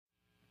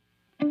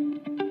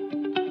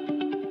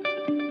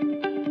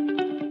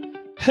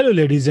Hello,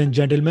 ladies and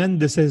gentlemen.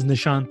 This is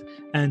Nishant,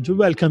 and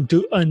welcome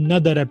to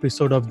another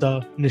episode of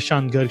the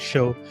Nishant Garg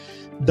Show.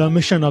 The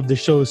mission of the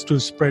show is to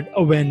spread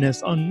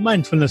awareness on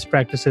mindfulness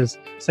practices,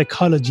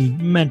 psychology,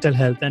 mental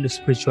health, and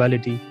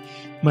spirituality.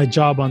 My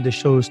job on the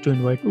show is to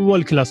invite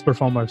world class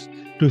performers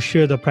to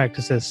share the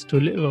practices to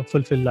live a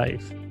fulfilled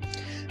life.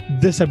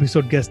 This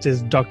episode guest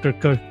is Dr.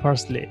 Kirk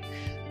Parsley.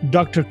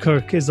 Dr.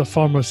 Kirk is a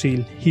former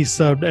SEAL. He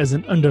served as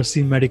an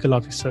undersea medical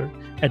officer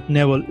at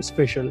Naval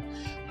Special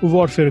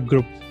Warfare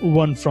Group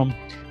 1 from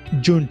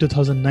June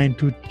 2009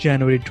 to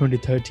January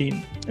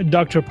 2013.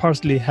 Dr.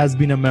 Parsley has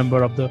been a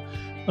member of the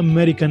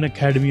American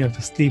Academy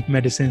of Sleep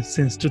Medicine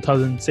since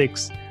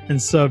 2006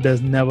 and served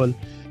as Naval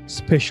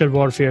Special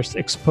Warfare's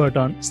expert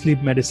on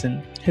sleep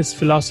medicine. His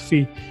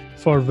philosophy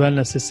for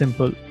wellness is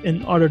simple.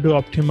 In order to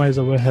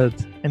optimize our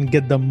health and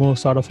get the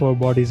most out of our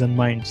bodies and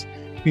minds,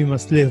 we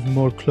must live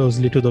more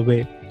closely to the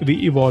way we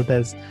evolved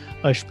as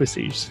a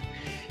species.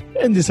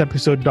 In this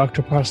episode,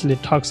 Dr. Parsley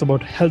talks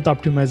about health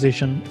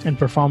optimization and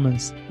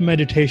performance,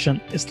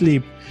 meditation,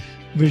 sleep,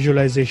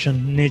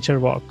 visualization, nature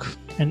walk.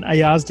 And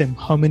I asked him,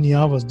 how many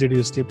hours did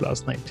you sleep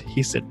last night?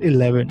 He said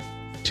 11.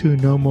 To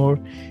know more,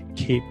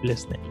 keep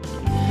listening.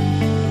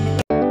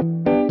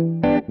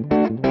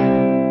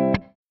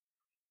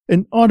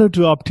 In order to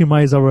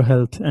optimize our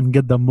health and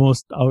get the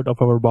most out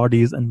of our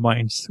bodies and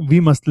minds, we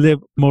must live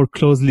more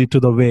closely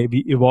to the way we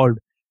evolved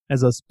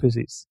as a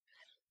species.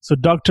 So,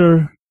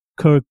 Dr.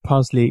 Kirk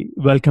Parsley,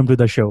 welcome to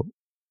the show.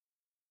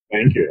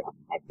 Thank you.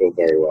 I feel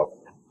very well.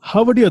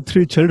 How would your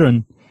three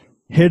children,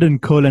 Hayden,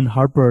 Cole, and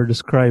Harper,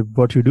 describe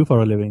what you do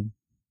for a living?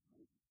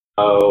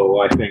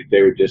 Oh, I think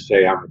they would just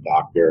say I'm a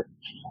doctor.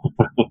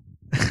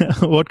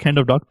 What kind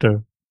of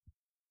doctor?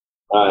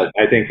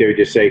 I think they would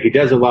just say he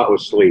does a lot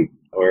with sleep,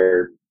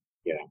 or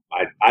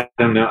I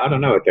don't know. I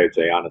don't know what they'd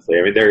say, honestly.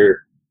 I mean,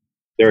 they're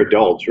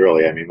adults,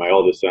 really. I mean, my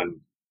oldest son's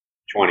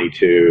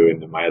 22,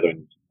 and then my other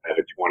one, I have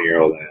a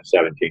 20-year-old and a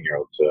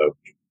 17-year-old. So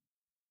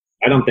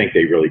I don't think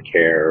they really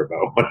care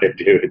about what I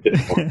do at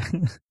this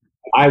point.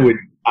 I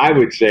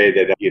would say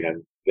that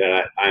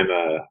that I'm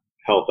a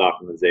health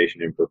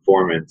optimization and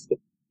performance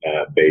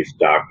based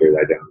doctor.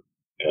 I don't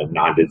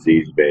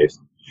non-disease based,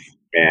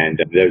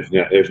 and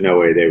there's no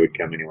way they would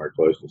come anywhere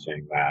close to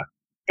saying that.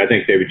 I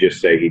think they would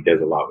just say he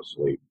does a lot with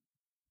sleep.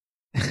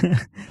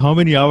 How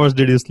many hours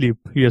did you sleep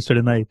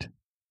yesterday night?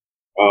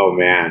 Oh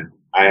man,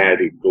 I had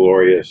a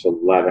glorious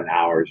 11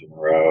 hours in a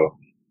row.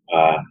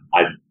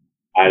 I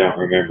don't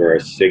remember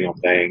a single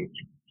thing.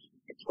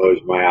 I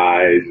closed my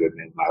eyes and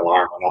then my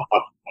alarm went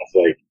off. I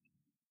was like,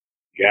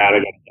 God, I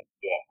got to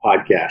do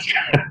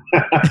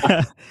a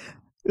podcast.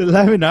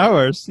 11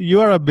 hours?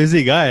 You are a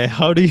busy guy.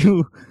 How do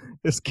you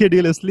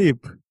schedule a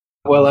sleep?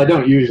 Well, I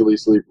don't usually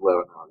sleep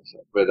 11 hours.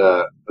 But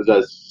as I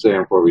was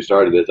saying before we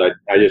started this,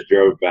 I just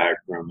drove back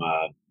from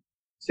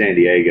San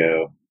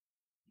Diego.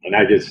 And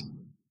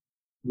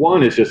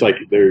it's just like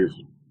there's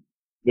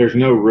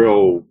no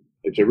real,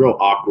 it's a real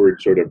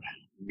awkward sort of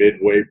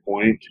midway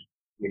point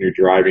when you're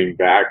driving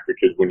back,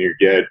 because when you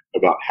get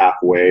about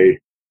halfway,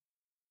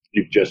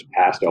 you've just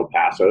passed El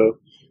Paso.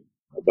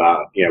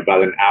 About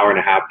an hour and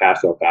a half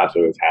past El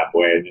Paso is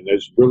halfway, and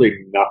there's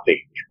really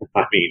nothing.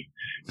 I mean,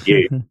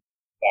 you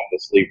have to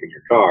sleep in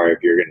your car if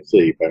you're going to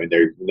sleep. I mean,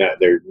 there's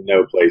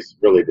no place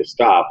really to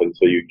stop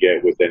until you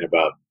get within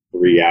about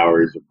 3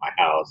 hours of my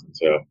house, and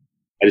so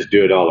I just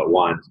do it all at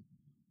once.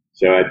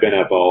 So I'd been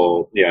up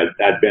for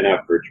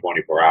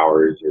 24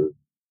 hours or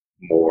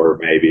more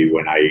maybe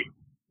when I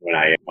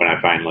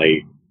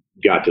finally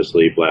got to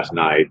sleep last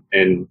night.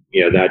 And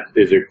that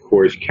is of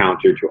course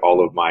counter to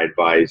all of my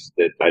advice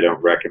that I don't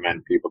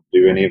recommend people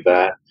do any of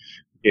that.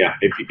 Yeah,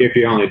 if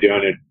you're only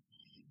doing it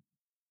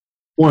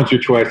once or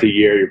twice a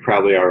year, you're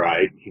probably all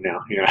right.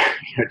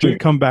 We'll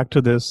come back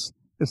to this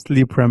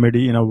sleep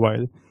remedy in a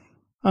while.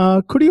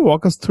 Could you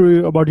walk us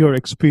through about your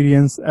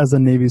experience as a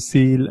Navy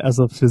SEAL, as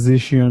a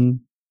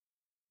physician?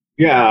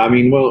 Yeah, I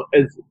mean, well,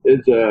 being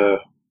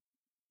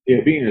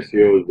a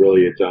SEAL was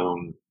really its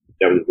own.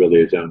 That was really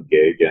its own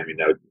gig. I mean,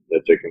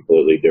 that's a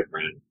completely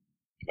different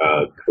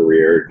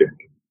career,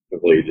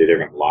 completely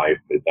different life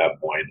at that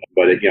point.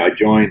 But I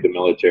joined the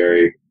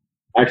military.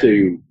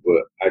 Actually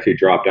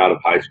dropped out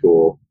of high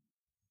school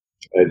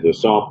as a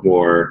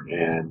sophomore,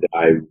 and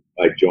I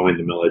joined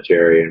the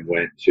military and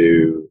wanted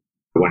to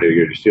go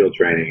to SEAL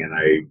training, and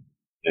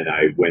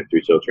I went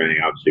through SEAL training.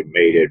 Obviously,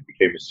 made it,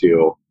 became a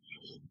SEAL.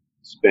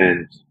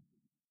 Spent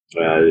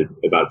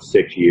about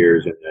 6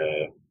 years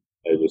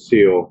as a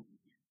SEAL.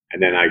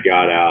 And then I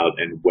got out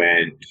and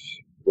went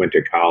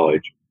to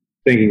college,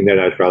 thinking that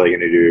I was probably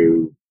going to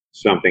do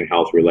something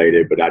health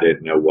related, but I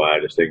didn't know what. I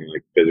was thinking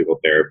like physical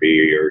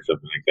therapy or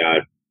something like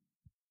that.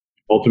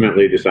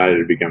 Ultimately decided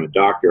to become a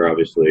doctor,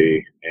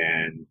 obviously.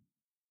 And,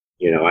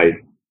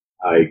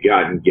 I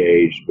got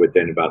engaged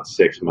within about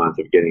 6 months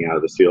of getting out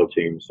of the SEAL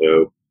team.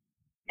 So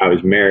I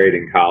was married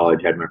in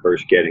college, had my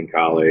first kid in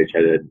college,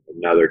 had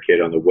another kid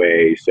on the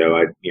way. So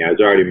I was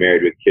already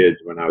married with kids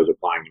when I was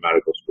applying to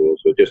medical school.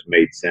 So it just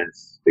made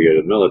sense to go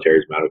to the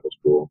military's medical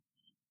school,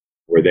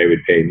 where they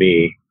would pay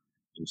me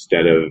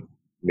instead of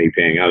me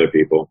paying other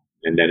people.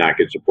 and then I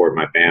could support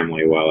my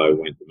family while I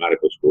went to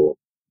medical school.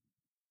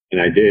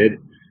 And I did.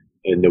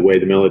 And the way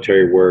the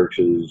military works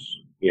is,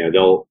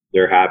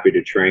 they're happy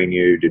to train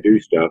you to do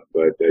stuff,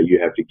 but you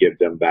have to give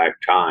them back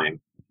time.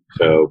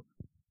 So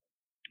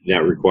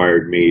that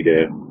required me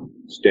to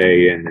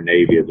stay in the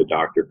Navy as a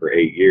doctor for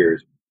 8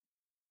 years.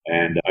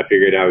 And I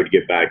figured I would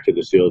get back to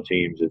the SEAL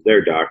teams as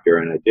their doctor,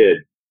 and I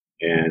did.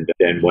 And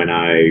then when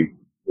I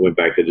went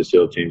back to the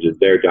SEAL teams as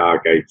their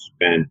doc, I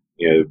spent,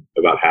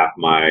 about half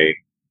my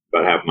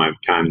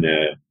time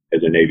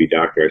as a Navy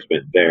doctor I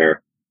spent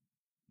there.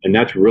 And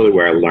that's really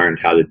where I learned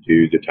how to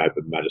do the type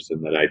of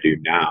medicine that I do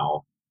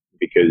now.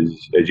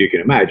 Because as you can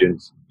imagine,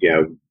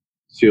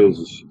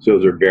 SEALs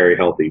are very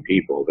healthy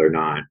people. You're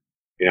not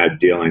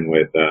dealing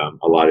with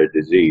a lot of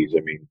disease.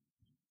 I mean,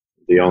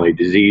 the only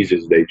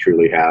diseases they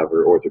truly have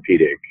are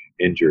orthopedic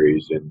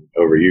injuries and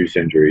overuse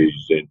injuries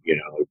and,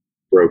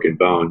 broken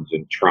bones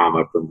and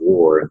trauma from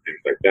war and things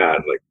like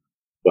that.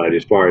 But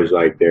as far as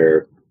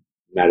their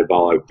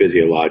metabolic,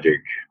 physiologic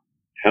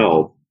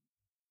health,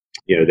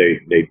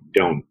 they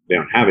don't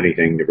have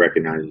anything that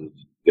recognizes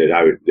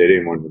that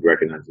anyone would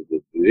recognize as a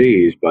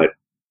disease, but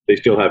they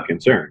still have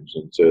concerns.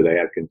 And so they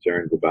have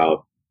concerns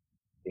about,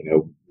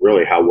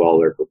 really how well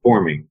they're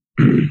performing.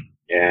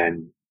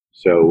 And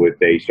so if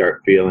they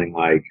start feeling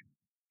like,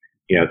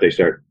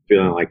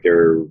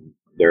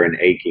 they're in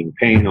aching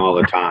pain all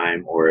the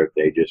time, or if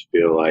they just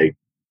feel like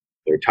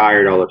they're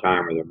tired all the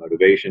time, or their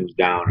motivation's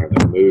down, or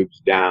their mood's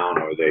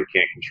down, or they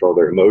can't control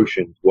their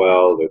emotions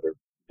well,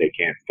 they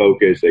can't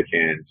focus, they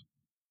can't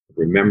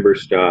remember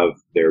stuff,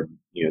 they're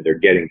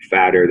getting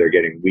fatter, they're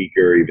getting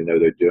weaker, even though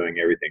they're doing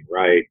everything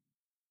right.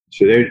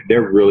 So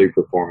they're really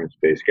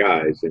performance-based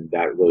guys, and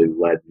that really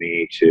led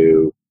me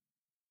to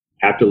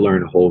have to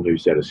learn a whole new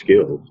set of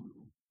skills.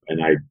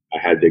 And I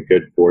had the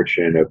good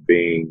fortune of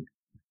being,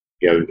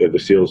 the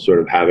SEALs sort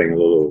of having a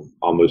little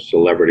almost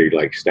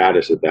celebrity-like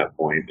status at that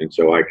point. And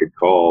so I could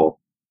call,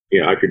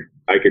 I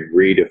could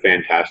read a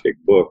fantastic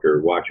book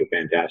or watch a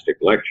fantastic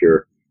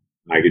lecture.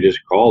 I could just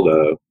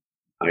call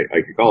I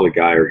could call the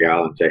guy or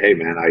gal and say, hey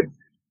man, I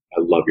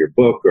love your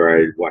book, or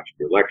I watched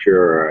your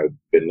lecture, or I've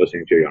been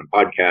listening to you on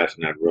podcasts,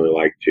 and I'd really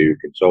like to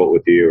consult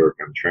with you or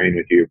come train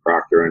with you,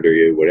 proctor under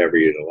you, whatever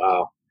you'd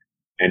allow.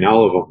 And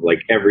all of them,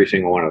 every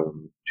single one of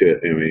them,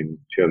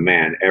 to a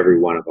man, every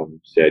one of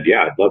them said,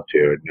 yeah, I'd love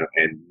to.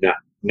 And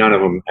none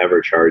of them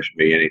ever charged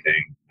me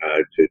anything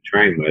to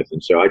train with.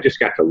 And so I just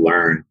got to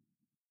learn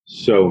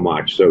so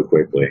much so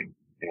quickly.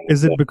 And,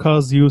 is it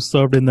because you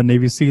served in the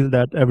Navy SEAL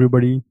that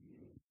everybody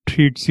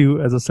treats you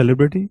as a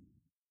celebrity?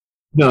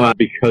 No,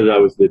 because I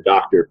was the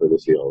doctor for the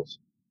SEALs.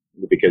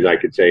 Because I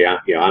could say,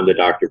 I'm the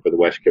doctor for the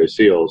West Coast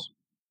SEALs,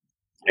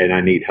 and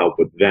I need help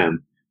with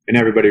them. And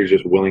everybody was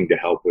just willing to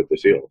help with the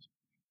SEALs.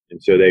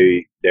 And so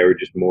they were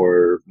just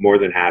more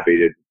than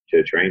happy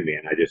to train me.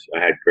 And I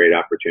had great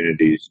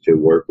opportunities to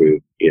work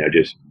with,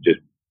 just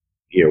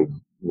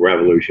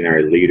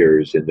revolutionary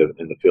leaders in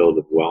the field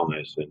of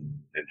wellness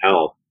and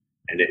health,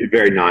 and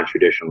very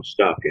non-traditional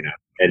stuff,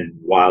 And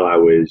while I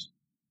was,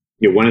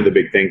 one of the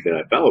big things that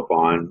I fell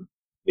upon,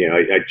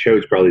 I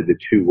chose probably the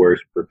two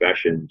worst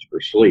professions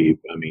for sleep.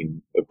 I mean,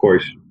 of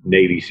course,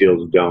 Navy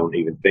SEALs don't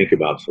even think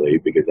about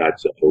sleep because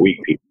that's for weak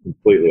people,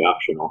 completely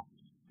optional.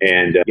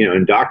 And,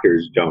 and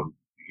doctors don't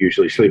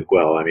usually sleep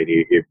well. I mean,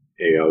 you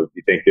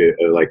think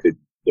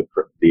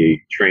the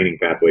training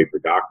pathway for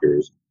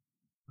doctors,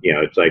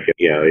 it's like,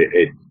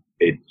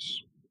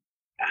 it's,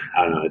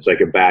 I don't know, it's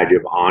like a badge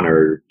of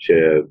honor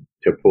to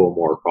pull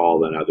more call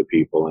than other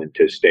people and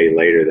to stay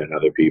later than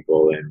other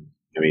people. And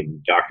I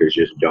mean, doctors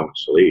just don't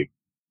sleep.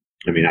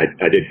 I mean,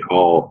 I did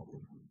call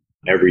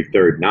every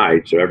third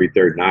night. So every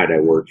third night I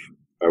worked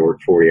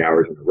 40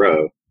 hours in a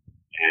row.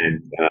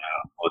 And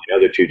on the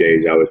other 2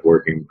 days, I was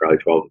working probably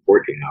 12 to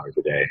 14 hours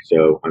a day.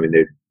 So, I mean,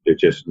 there's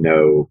just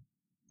no,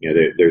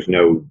 there's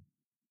no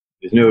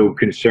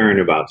concern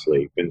about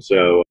sleep. And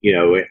so,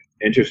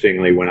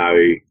 interestingly, when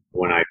I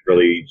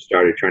really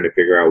started trying to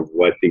figure out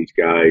what these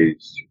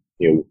guys,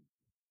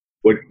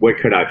 what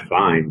could I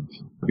find?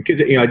 Because,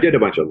 I did a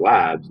bunch of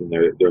labs, and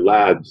their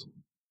labs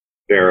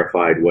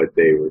verified what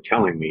they were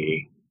telling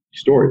me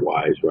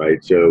story-wise,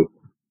 right? So,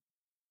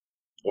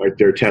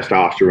 their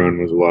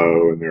testosterone was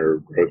low, and their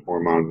growth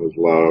hormone was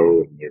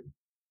low, and their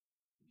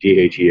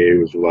DHEA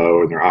was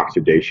low, and their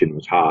oxidation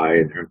was high,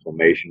 and their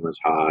inflammation was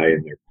high,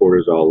 and their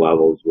cortisol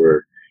levels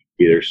were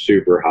either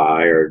super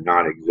high or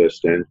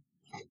non-existent.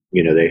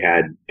 They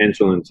had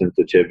insulin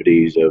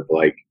sensitivities of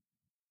a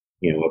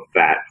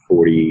fat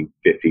 40,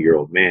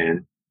 50-year-old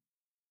man,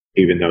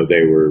 even though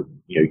they were,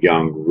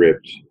 young,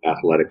 ripped,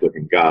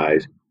 athletic-looking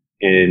guys.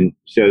 And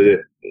so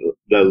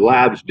the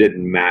labs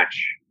didn't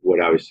match what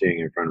I was seeing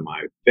in front of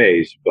my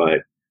face,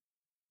 but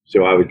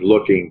so I was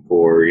looking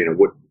for,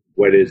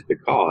 what is the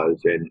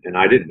cause? And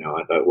I didn't know.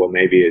 I thought, well,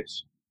 maybe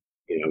it's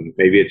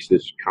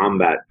this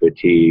combat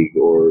fatigue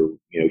or,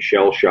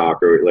 shell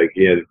shock, or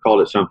they called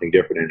it something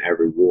different in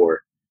every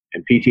war.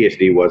 And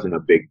PTSD wasn't a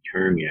big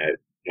term yet.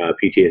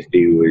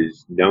 PTSD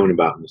was known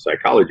about in the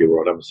psychology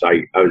world. I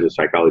was a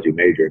psychology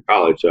major in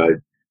college, so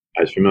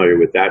I was familiar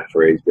with that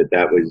phrase, but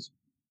that was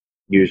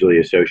usually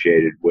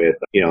associated with,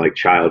 like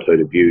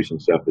childhood abuse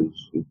and stuff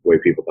is the way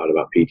people thought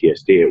about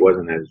PTSD. It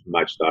wasn't as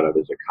much thought of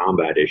as a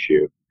combat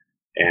issue.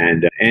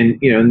 And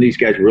these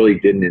guys really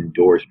didn't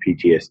endorse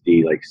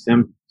PTSD like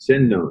symptoms.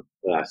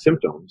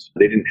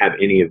 They didn't have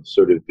any of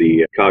sort of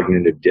the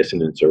cognitive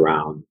dissonance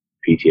around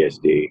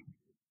PTSD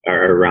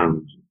or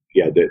around,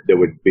 that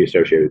would be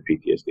associated with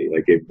PTSD.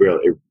 Like it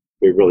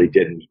really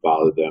didn't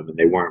bother them, and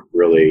they weren't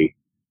really,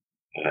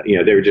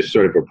 they were just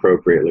sort of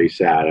appropriately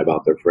sad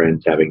about their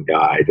friends having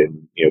died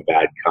and,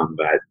 bad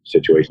combat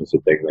situations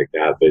and things like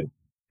that. But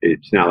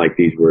it's not like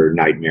these were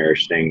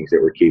nightmarish things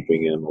that were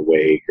keeping them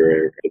awake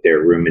or that they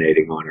were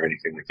ruminating on or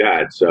anything like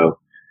that. So,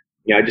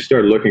 I just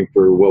started looking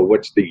for, well,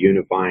 what's the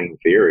unifying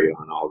theory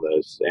on all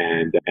this?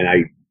 And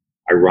I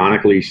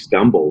ironically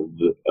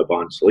stumbled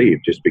upon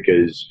sleep just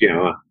because,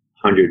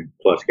 100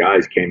 plus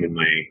guys came in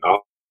my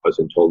office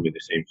and told me the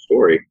same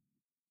story.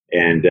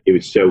 And it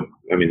was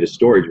the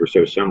stories were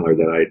so similar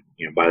that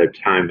by the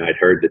time I'd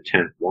heard the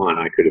 10th one,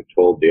 I could have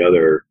told the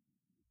other,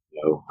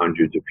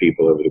 hundreds of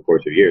people over the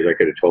course of years. I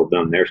could have told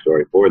them their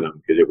story for them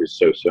because it was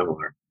so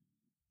similar.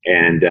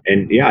 And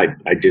I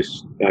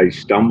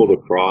stumbled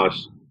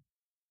across,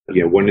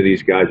 one of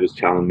these guys was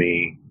telling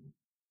me,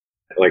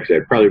 like I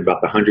said, probably about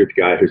the 100th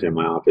guy who's in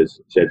my office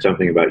said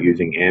something about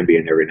using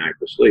Ambien every night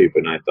for sleep.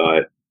 And I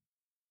thought,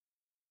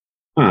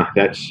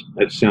 that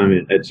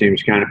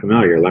seems kind of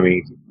familiar.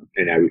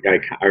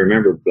 I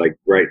remember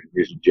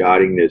just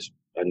jotting this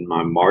in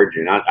my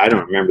margin. I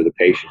don't remember the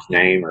patient's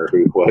name or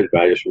who it was,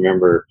 but I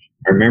remember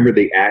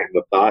the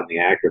thought and the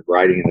act of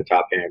writing in the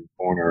top hand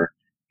corner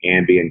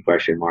Ambien ?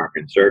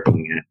 And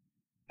circling it.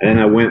 And then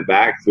I went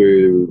back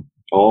through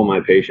all my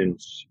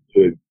patients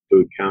who had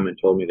come and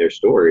told me their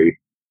story,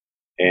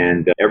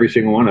 and every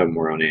single one of them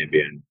were on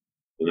Ambien.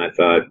 And I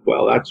thought,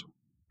 well, that's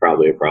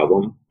probably a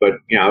problem. But,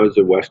 I was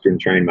a Western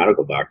trained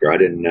medical doctor. I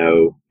didn't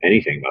know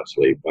anything about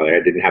sleep.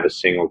 I didn't have a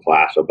single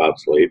class about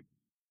sleep.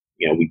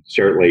 We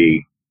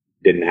certainly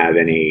didn't have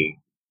any,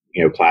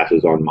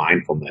 classes on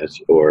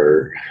mindfulness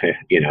or,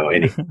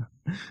 any. So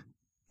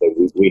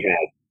we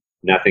had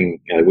nothing.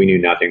 We knew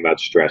nothing about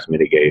stress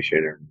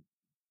mitigation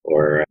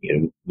or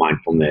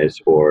mindfulness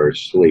or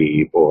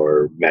sleep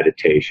or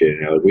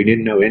meditation. We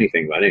didn't know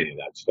anything about any of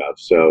that stuff.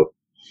 So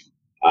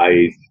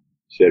I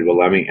said,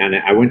 well, and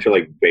I went to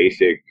like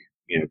basic,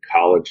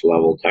 college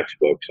level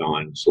textbooks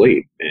on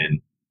sleep. And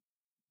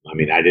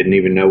I didn't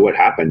even know what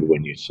happened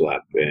when you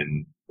slept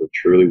and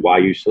truly why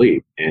you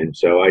sleep. And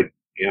so I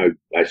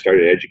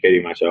started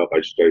educating myself. I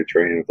started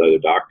training with other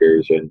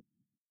doctors, and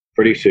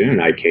pretty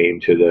soon I came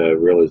to the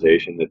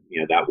realization that,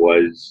 that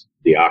was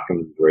the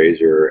Occam's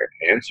razor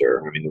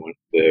answer.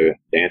 The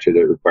answer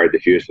that required the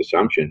fewest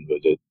assumptions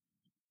was that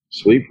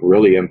sleep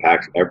really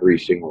impacts every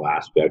single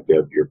aspect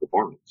of your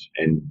performance.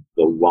 And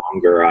the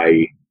longer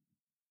I've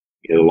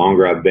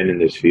been in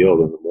this field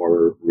and the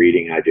more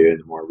reading I do and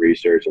the more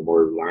research and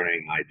more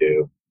learning I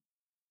do,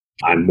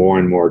 I'm more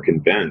and more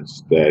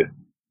convinced that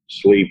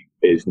sleep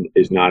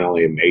is not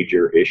only a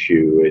major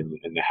issue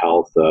in the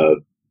health of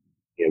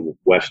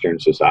Western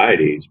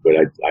societies, but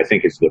I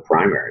think it's the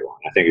primary one.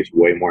 I think it's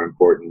way more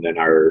important than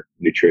our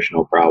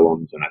nutritional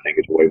problems, and I think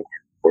it's way more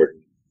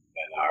important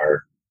than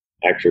our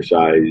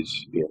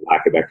exercise,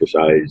 lack of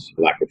exercise,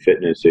 lack of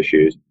fitness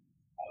issues,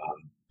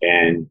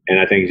 and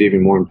I think it's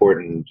even more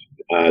important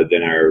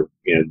than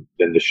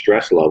the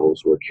stress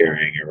levels we're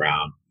carrying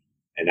around.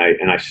 And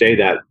I say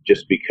that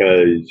just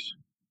because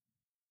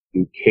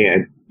you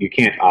can't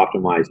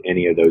optimize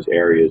any of those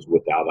areas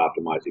without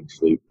optimizing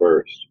sleep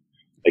first.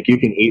 Like you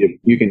can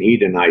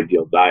eat an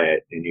ideal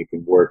diet and you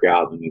can work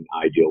out in an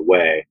ideal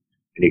way,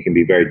 and you can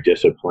be very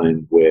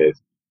disciplined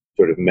with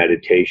sort of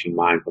meditation,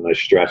 mindfulness,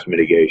 stress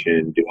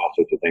mitigation, do all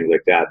sorts of things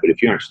like that. But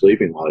if you aren't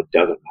sleeping well, it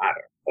doesn't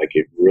matter. Like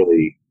it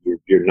really,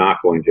 you're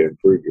not going to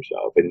improve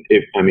yourself. And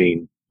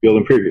you'll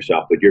improve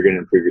yourself, but you're going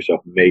to improve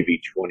yourself maybe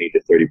 20 to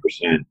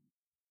 30%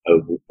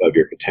 of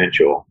your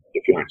potential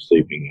if you aren't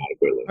sleeping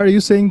adequately. Are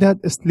you saying that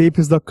sleep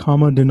is the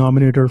common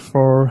denominator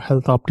for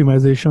health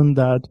optimization,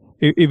 that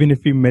even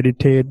if we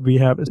meditate, we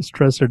have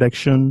stress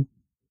reduction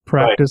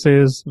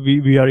practices,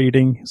 right, we are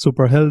eating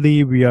super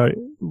healthy, we are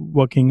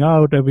working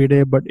out every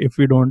day, but if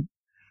we don't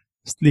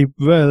sleep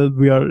well,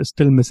 we are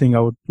still missing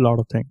out a lot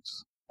of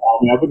things?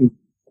 I wouldn't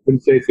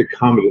say it's the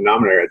common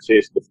denominator. I'd say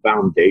it's the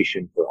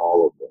foundation for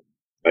all of it.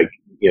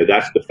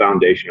 That's the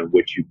foundation on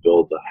which you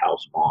build the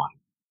house on.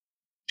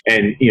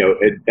 And,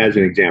 as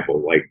an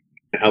example, like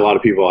a lot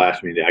of people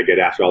ask me, I get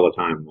asked all the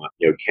time,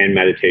 can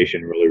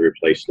meditation really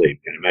replace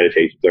sleep? Can I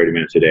meditate 30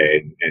 minutes a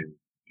day and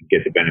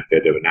get the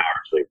benefit of an hour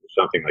of sleep or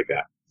something like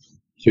that?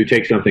 So you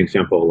take something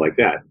simple like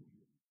that.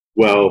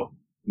 Well,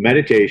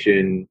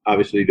 meditation,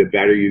 obviously, the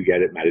better you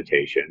get at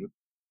meditation,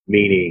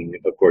 meaning,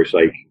 of course,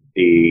 like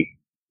the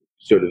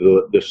sort of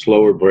the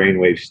slower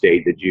brainwave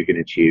state that you can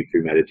achieve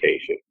through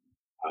meditation.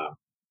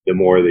 The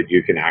more that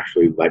you can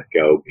actually let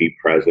go, be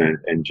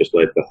present, and just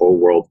let the whole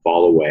world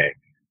fall away,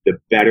 the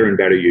better and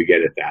better you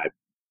get at that,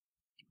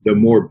 the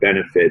more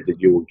benefit that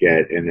you will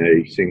get in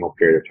a single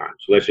period of time.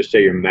 So let's just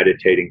say you're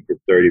meditating for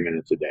 30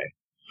 minutes a day.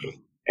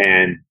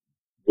 And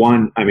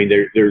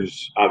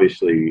there's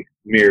obviously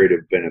myriad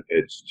of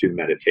benefits to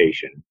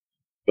meditation,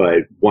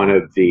 but one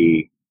of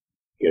the,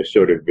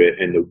 sort of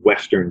in the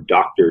Western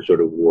doctor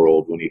sort of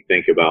world, when you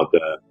think about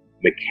the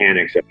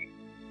mechanics of it,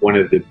 one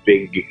of the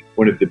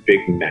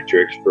big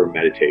metrics for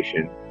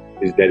meditation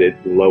is that it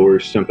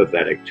lowers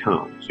sympathetic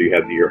tone. So you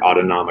have your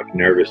autonomic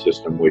nervous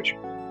system, which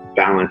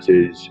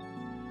balances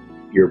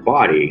your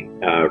body,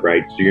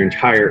 right? So your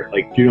entire,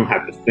 you don't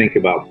have to think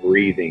about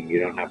breathing.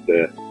 You don't have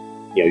to,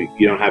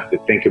 you don't have to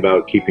think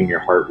about keeping your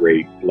heart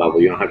rate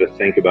level. You don't have to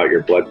think about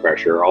your blood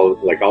pressure. All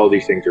of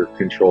these things are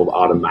controlled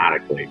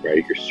automatically,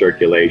 right? Your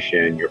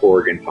circulation, your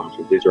organ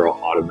functions, these are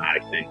all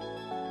automatic things.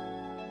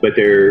 But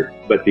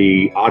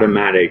the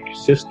automatic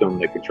system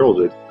that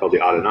controls it, called the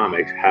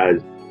autonomics,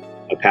 has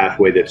a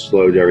pathway that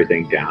slows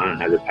everything down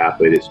and has a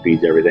pathway that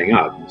speeds everything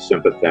up. And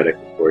sympathetic,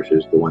 of course,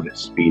 is the one that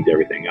speeds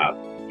everything up.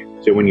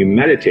 So when you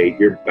meditate,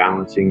 you're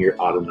balancing your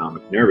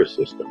autonomic nervous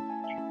system.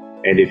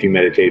 And if you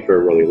meditate for a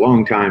really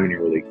long time and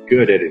you're really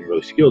good at it and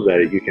really skilled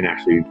at it, you can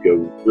actually go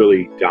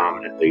really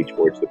dominantly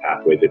towards the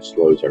pathway that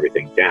slows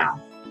everything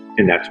down.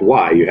 And that's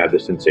why you have the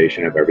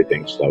sensation of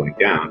everything slowing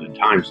down and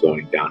time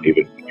slowing down,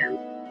 even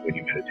when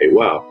you meditate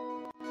well.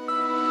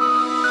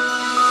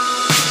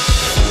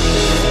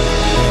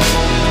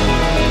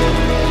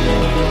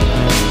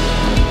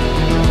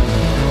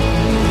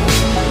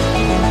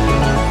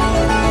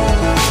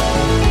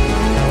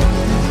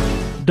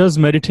 Does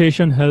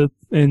meditation help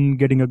in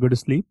getting a good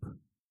sleep?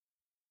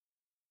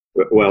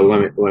 Well,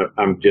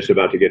 I'm just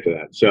about to get to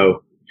that.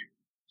 So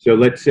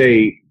let's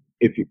say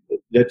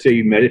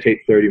you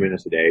meditate 30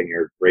 minutes a day and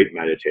you're a great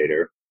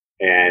meditator,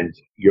 and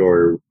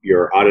your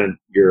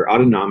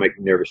autonomic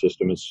nervous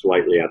system is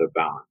slightly out of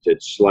balance.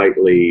 It's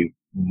slightly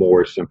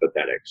more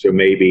sympathetic. So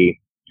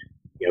maybe,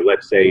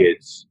 let's say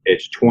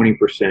it's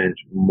 20%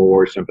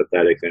 more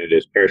sympathetic than it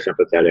is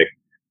parasympathetic.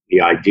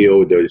 The ideal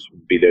would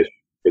be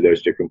for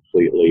those to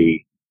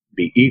completely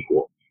be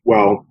equal.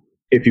 Well,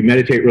 if you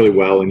meditate really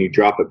well and you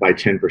drop it by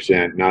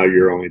 10%, now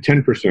you're only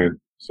 10%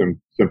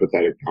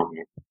 sympathetic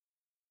dominant,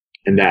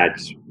 and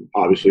that's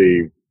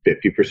obviously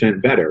 50%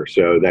 better.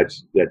 So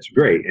that's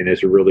great, and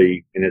there's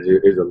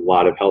a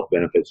lot of health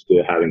benefits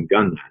to having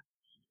done that.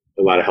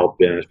 A lot of health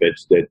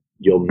benefits that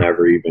you'll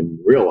never even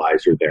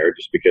realize are there,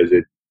 just because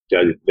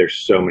there's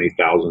so many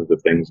thousands of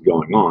things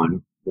going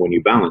on when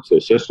you balance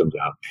those systems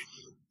out.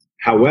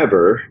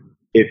 However,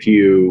 if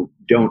you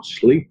don't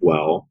sleep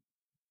well,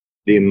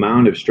 the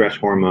amount of stress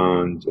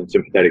hormones and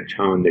sympathetic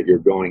tone that you're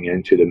going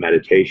into the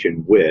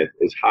meditation with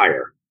is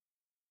higher,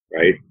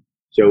 right?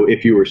 So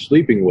if you were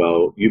sleeping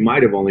well, you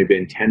might have only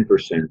been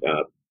 10%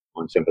 up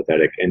on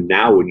sympathetic, and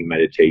now when you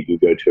meditate, you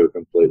go to a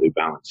completely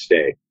balanced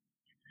state.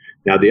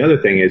 Now, the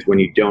other thing is, when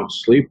you don't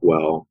sleep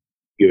well,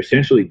 you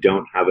essentially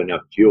don't have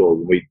enough fuel.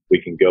 We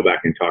can go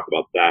back and talk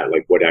about that,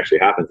 like what actually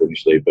happens when you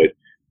sleep, but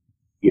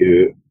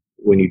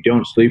when you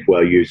don't sleep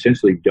well, you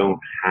essentially don't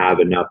have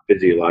enough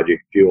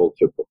physiologic fuel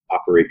to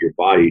operate your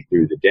body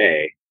through the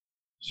day.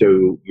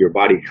 So your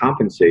body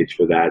compensates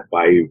for that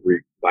by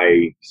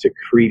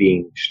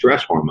secreting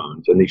stress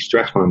hormones. And these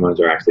stress hormones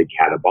are actually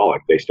catabolic.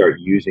 They start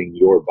using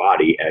your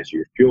body as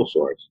your fuel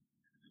source.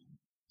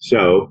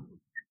 So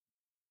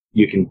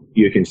you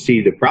can see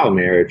the problem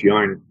here. If you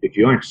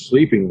aren't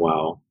sleeping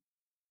well,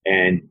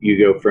 and you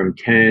go from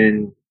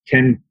 20%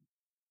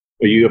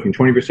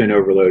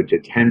 overload to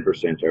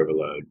 10%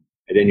 overload,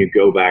 and then you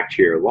go back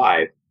to your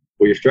life,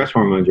 well, your stress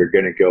hormones are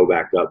going to go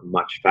back up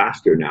much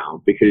faster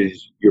now,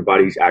 because your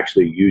body's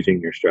actually using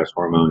your stress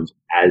hormones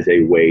as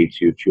a way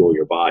to fuel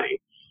your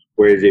body.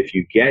 Whereas if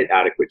you get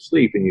adequate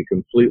sleep and you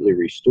completely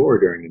restore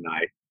during the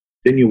night,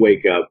 then you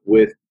wake up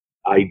with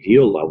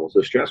ideal levels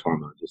of stress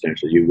hormones.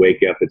 Essentially, you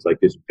wake up, it's like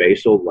this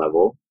basal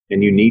level,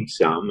 and you need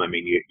some. I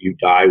mean, you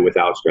die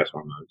without stress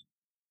hormones.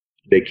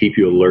 They keep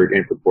you alert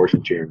in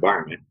proportion to your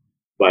environment.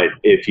 But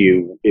if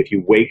you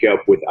wake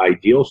up with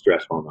ideal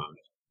stress hormones,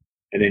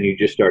 and then you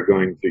just start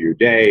going through your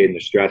day, and the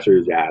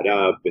stressors add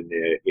up, and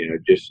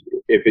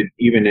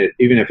even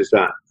if it's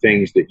not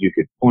things that you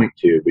could point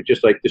to, but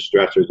just like the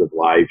stressors of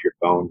life, your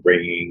phone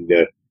ringing,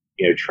 the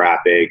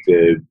traffic,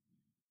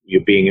 you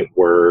being at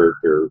work,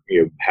 or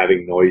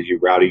having noisy,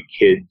 rowdy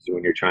kids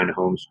when you're trying to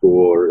homeschool,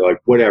 or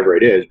like whatever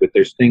it is. But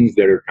there's things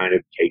that are kind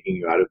of taking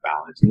you out of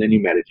balance, and then you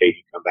meditate,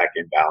 you come back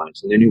in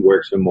balance, and then you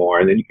work some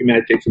more, and then you can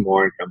meditate some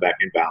more and come back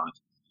in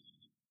balance.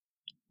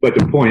 But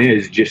the point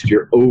is, just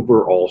your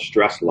overall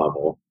stress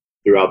level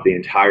throughout the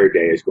entire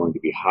day is going to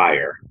be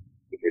higher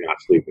if you're not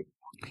sleeping.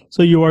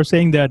 So you are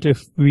saying that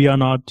if we are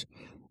not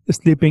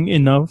sleeping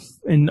enough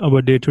in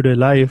our day-to-day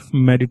life,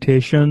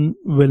 meditation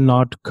will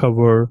not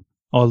cover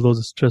all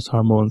those stress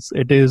hormones.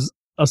 It is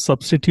a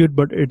substitute,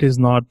 but it is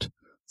not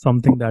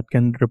something that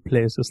can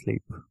replace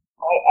sleep.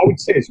 I would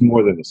say it's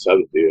more than a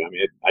substitute. I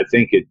mean, I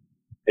think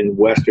in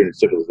Western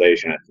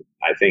civilization,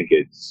 I think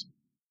it's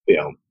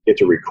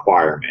a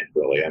requirement,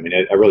 really. I mean,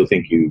 I really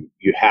think you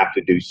have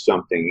to do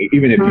something,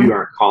 even if you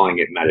aren't calling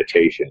it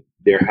meditation.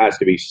 there has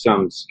to be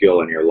some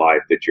skill in your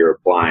life that you're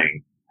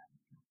applying,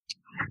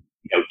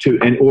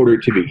 in order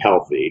to be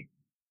healthy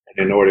and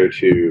in order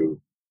to,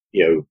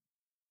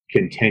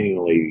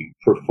 continually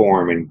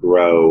perform and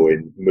grow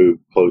and move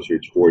closer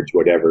towards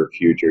whatever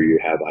future you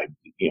have,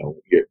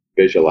 you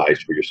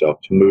visualized for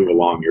yourself, to move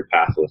along your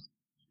pathless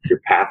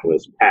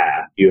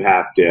path. You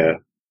have to,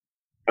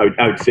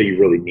 I would say you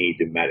really need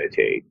to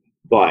meditate.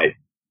 But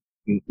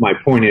my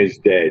point is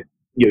that,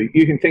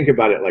 you can think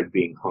about it like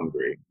being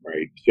hungry,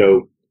 right?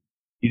 So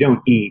you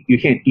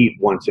can't eat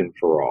once and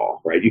for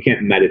all, right? You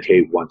can't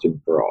meditate once and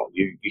for all.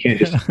 You can't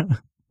just, I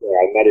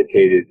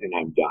meditated and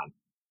I'm done.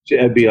 So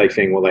that'd be like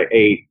saying, well, I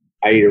ate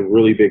a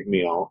really big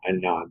meal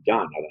and now I'm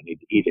done. I don't need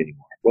to eat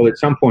anymore. Well, at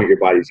some point your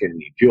body's going to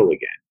need fuel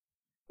again.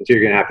 And so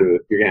you're going to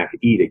have to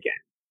eat again.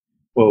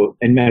 Well,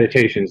 and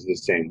meditation is the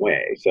same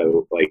way.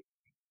 So like,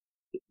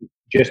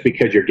 just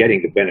because you're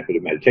getting the benefit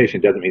of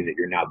meditation doesn't mean that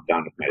you're now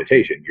done with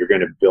meditation. You're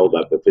going to build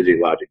up the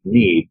physiologic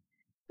need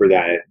for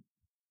that,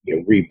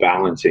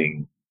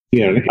 rebalancing.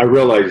 I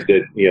realized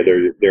that,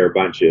 there are a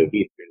bunch of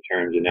Eastern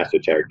terms and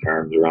esoteric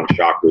terms around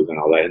chakras and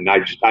all that. And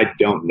I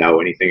don't know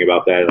anything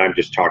about that. I'm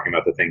just talking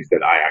about the things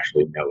that I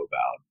actually know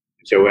about.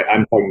 So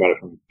I'm talking about it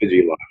from a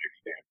physiologic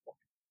standpoint.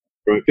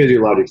 From a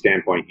physiologic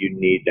standpoint, you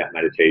need that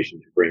meditation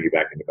to bring you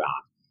back into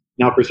balance.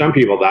 Now, for some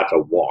people, that's a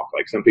walk.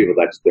 Like some people,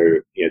 that's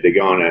their, they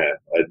go on a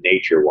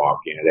nature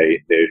walk.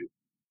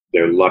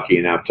 They're lucky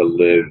enough to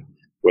live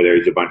where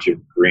there's a bunch of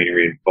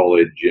greenery and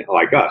foliage,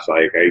 like us.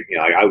 I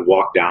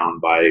walk down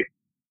by,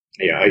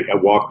 I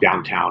walk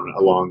downtown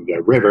along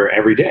the river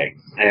every day,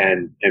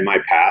 and my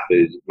path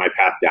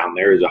down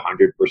there is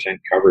 100%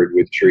 covered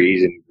with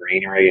trees and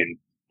greenery and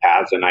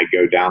paths. And I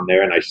go down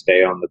there and I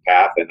stay on the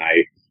path, and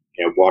I,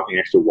 walking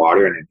next to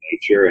water and in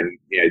nature, and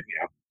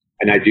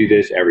and I do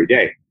this every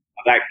day.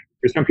 That,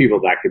 for some people,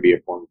 that could be a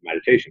form of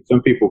meditation.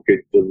 Some people could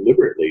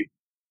deliberately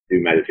do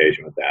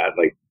meditation with that.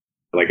 Like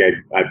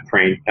I've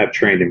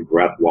trained in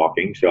breath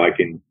walking, so I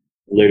can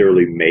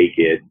literally make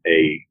it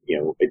a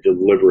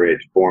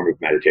deliberate form of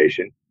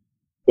meditation.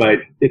 But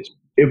it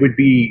would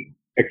be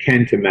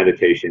akin to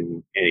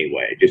meditation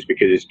anyway, just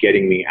because it's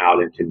getting me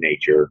out into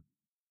nature.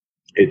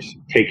 It's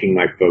taking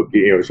my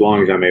focus, as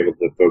long as I'm able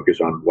to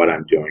focus on what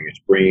I'm doing, it's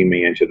bringing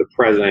me into the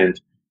present.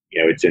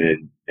 It's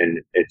in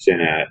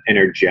a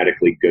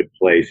energetically good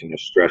place, in a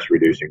stress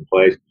reducing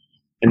place.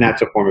 And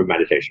that's a form of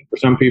meditation. For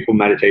some people,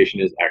 meditation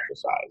is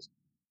exercise.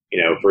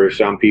 For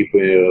some people,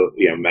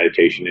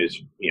 meditation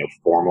is,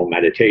 formal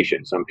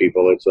meditation. Some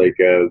people, it's like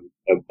a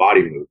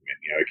body movement.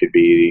 It could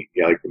be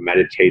like a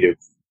meditative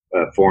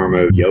form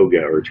of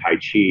yoga or Tai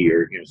Chi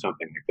or,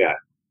 something like that.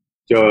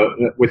 So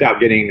without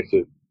getting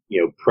into,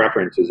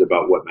 preferences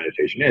about what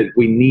meditation is,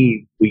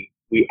 we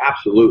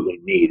absolutely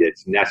need,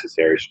 it's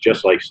necessary. It's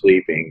just like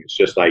sleeping. It's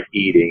just like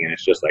eating, and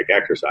it's just like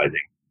exercising.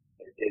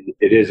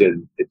 It's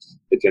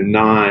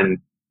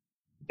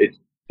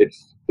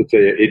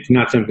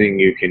not something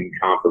you can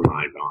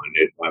compromise on.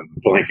 I'm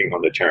blanking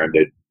on the term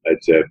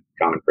that's a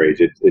common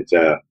phrase. It's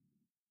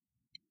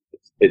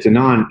a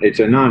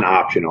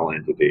non-optional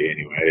entity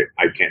anyway.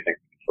 I can't think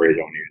of the phrase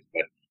I want to use,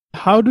 but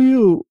how do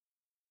you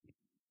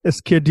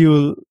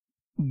schedule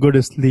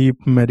good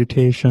sleep,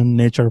 meditation,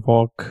 nature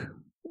walk,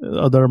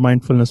 other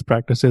mindfulness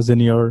practices in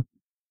your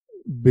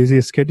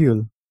busy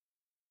schedule?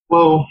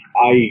 Well,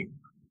 I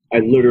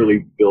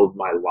literally build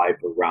my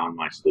life around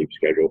my sleep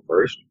schedule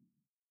first.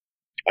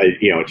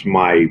 It's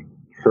my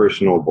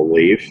personal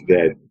belief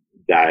that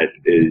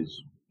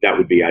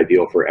would be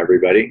ideal for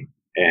everybody,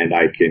 and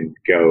I can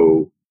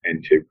go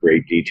into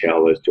great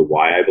detail as to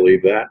why I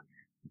believe that.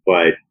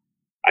 But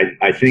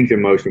I think the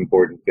most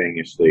important thing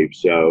is sleep.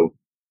 So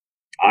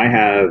I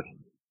have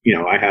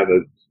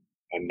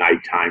a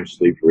nighttime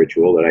sleep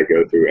ritual that I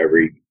go through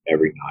every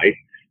night.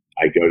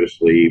 I go to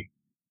sleep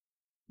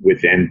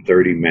within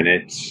 30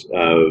 minutes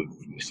of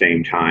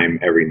same time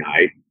every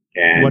night.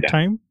 And what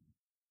time?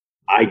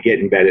 I get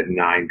in bed at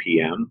 9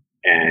 p.m.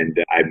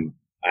 and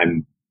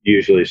I'm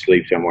usually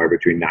asleep somewhere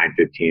between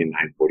 9:15 and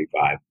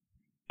 9:45.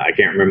 I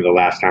can't remember the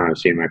last time I've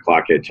seen my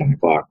clock hit 10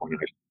 o'clock when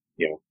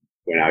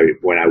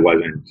I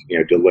wasn't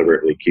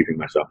deliberately keeping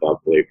myself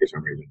up late for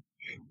some reason.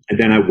 And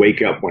then I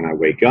wake up when I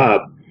wake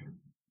up,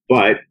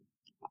 but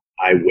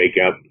I wake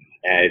up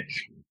at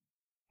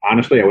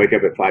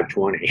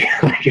 5:20.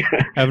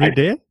 Every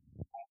day?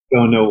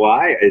 Don't know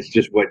why. It's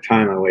just what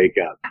time I wake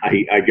up.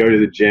 I go to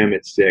the gym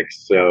at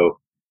 6, so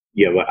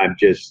I've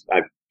just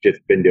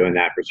been doing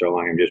that for so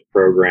long. I'm just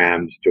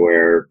programmed to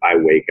where I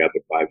wake up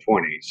at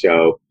 5:20.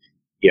 So,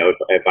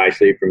 if I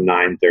sleep from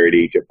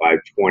 9:30 to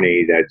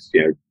 5:20, that's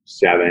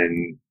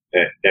 7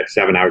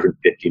 hours and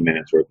 50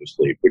 minutes worth of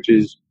sleep, which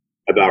is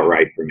about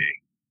right for me.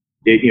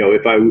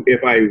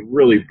 If I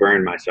really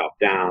burn myself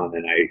down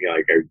and I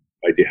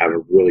do have a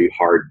really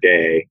hard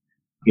day,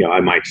 I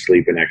might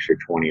sleep an extra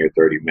 20 or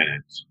 30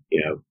 minutes.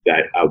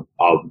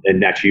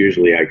 And that's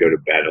usually I go to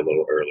bed a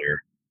little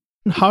earlier.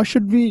 How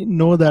should we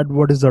know that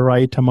what is the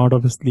right amount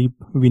of sleep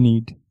we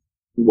need?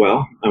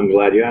 Well, I'm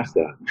glad you asked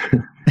that.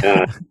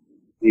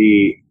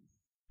 The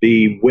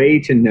way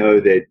to know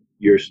that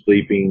you're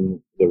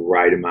sleeping the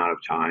right amount of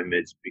time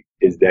is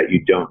that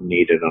you don't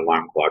need an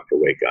alarm clock to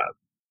wake up.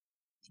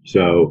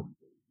 So,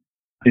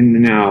 and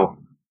now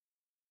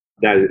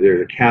that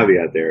there's a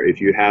caveat there. If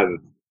you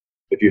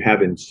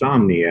have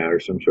insomnia or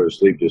some sort of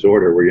sleep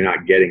disorder where you're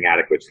not getting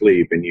adequate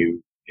sleep and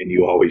you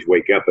always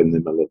wake up in the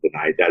middle of the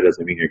night, that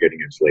doesn't mean you're getting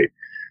good sleep.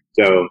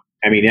 So,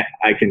 I mean,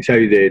 I can tell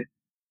you that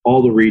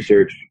all the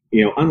research,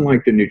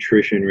 unlike the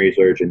nutrition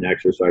research and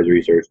exercise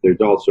research,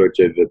 there's all sorts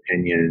of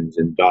opinions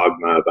and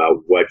dogma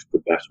about what's the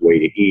best way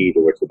to eat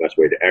or what's the best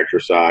way to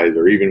exercise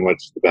or even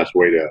what's the best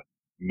way to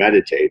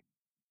meditate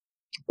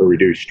or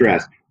reduce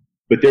stress.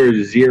 But there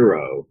is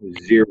zero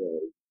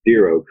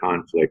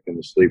conflict in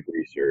the sleep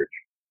research.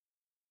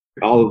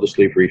 All of the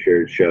sleep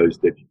research shows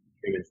that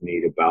humans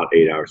need about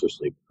 8 hours of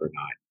sleep per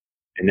night.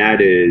 And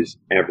that is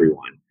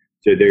everyone.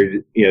 So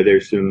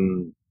there's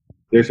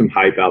some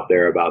hype out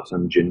there about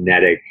some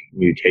genetic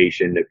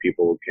mutation that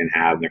people can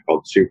have, and they're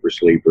called super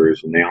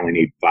sleepers, and they only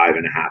need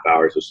 5.5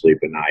 hours of sleep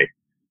a night.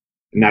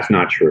 And that's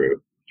not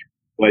true.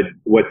 But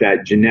what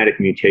that genetic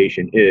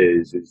mutation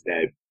is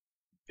that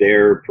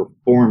their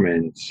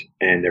performance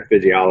and their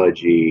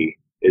physiology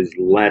is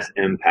less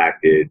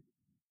impacted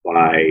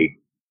by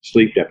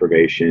sleep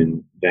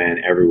deprivation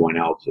than everyone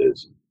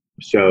else's.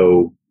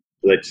 So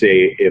let's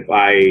say if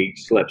I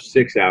slept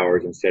 6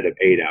 hours instead of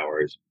 8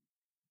 hours,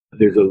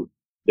 there's a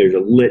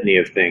litany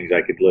of things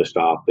I could list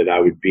off that I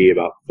would be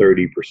about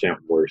 30%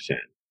 worse in.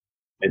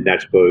 And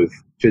that's both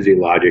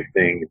physiologic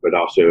things, but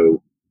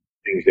also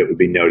things that would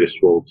be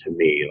noticeable to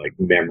me, like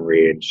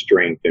memory and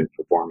strength and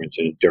performance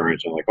and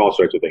endurance and like all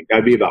sorts of things.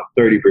 I'd be about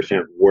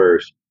 30%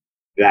 worse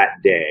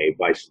that day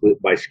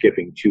by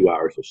skipping 2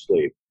 hours of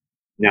sleep.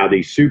 Now,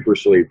 these super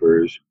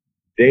sleepers,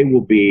 they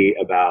will be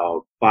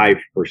about 5%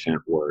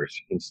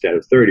 worse instead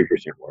of 30%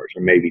 worse,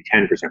 or maybe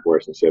 10%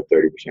 worse instead of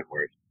 30%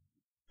 worse.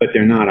 But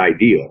they're not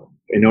ideal.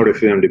 In order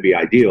for them to be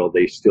ideal,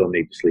 they still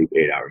need to sleep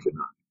 8 hours a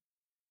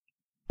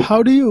night.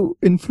 How do you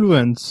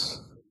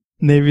influence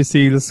Navy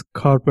SEALs,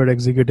 corporate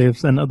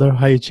executives, and other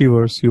high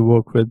achievers you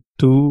work with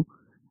to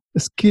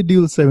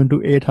schedule 7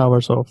 to 8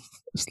 hours of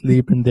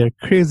sleep in their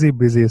crazy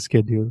busy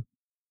schedule?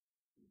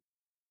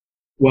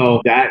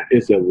 Well, that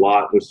is a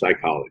lot of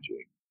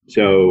psychology.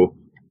 So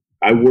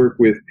I work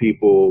with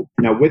people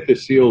now with the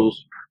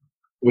SEALs.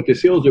 With the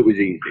SEALs, it was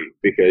easy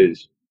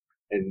because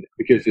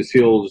the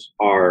SEALs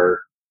are,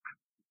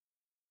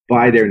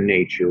 by their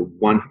nature,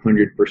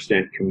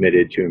 100%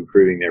 committed to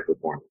improving their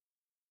performance.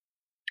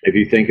 If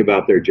you think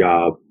about their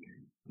job,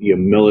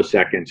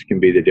 milliseconds can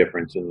be the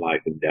difference in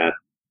life and death.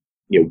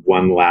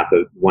 One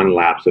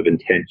lapse of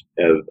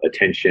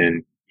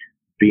attention,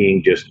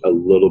 being just a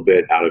little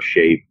bit out of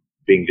shape,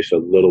 being just a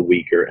little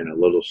weaker and a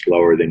little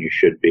slower than you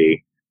should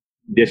be.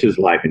 This is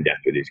life and death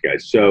for these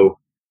guys. So,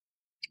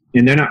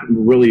 and they're not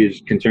really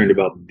as concerned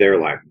about their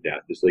life and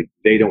death. It's like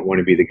they don't want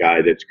to be the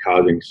guy that's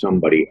causing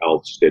somebody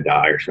else to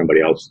die or somebody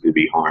else to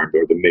be harmed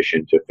or the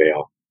mission to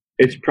fail.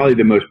 It's probably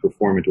the most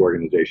performant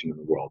organization in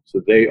the world.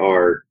 So they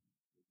are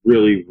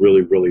really,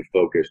 really, really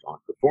focused on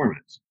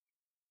performance.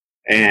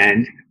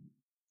 And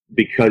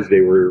because they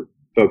were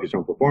focused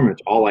on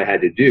performance, all I had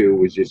to do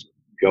was just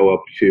go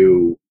up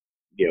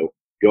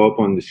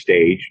on the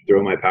stage,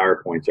 throw my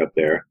PowerPoints up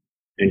there,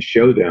 and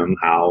show them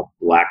how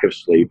lack of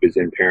sleep is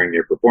impairing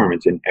their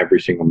performance in every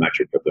single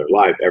metric of their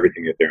life,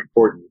 everything that's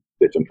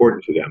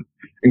important to them,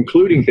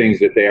 including things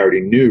that they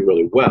already knew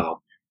really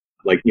well.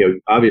 Like,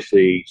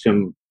 obviously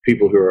some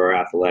people who are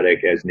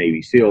athletic as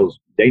Navy SEALs,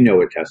 they know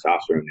what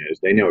testosterone is.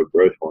 They know what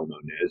growth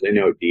hormone is. They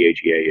know what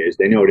DHEA is.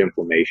 They know what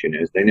inflammation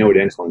is. They know what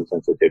insulin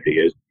sensitivity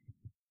is.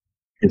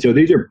 And so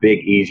these are big,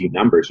 easy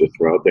numbers to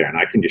throw out there. And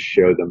I can just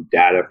show them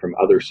data from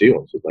other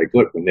SEALs. It's like,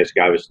 look, when this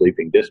guy was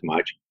sleeping this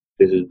much,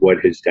 this is what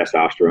his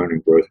testosterone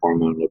and growth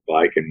hormone looked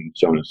like, and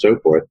so on and so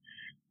forth.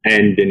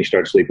 And then he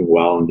started sleeping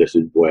well, and this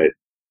is what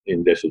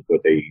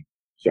they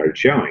started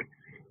showing.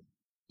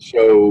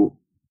 So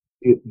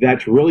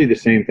that's really the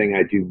same thing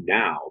I do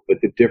now,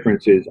 but the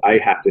difference is I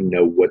have to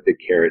know what the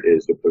carrot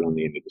is to put on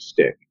the end of the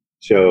stick.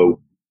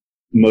 So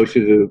most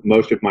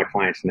of my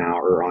clients now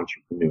are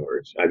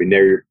entrepreneurs. I mean,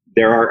 there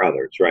are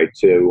others, right?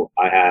 So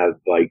I have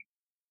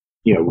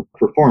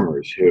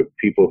performers,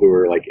 people who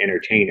are like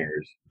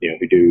entertainers,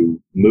 who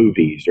do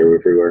movies or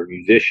who are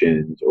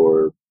musicians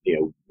or,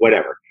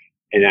 whatever.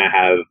 And I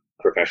have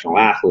professional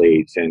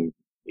athletes and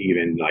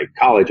even like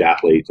college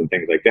athletes and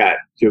things like that.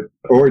 So,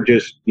 or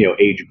just,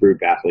 age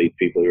group athletes,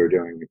 people who are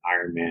doing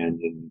Ironman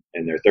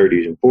in their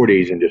 30s and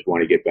 40s and just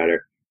want to get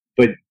better.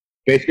 But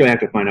basically I have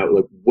to find out,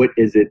 look, what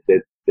is it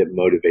that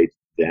motivates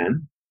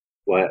them?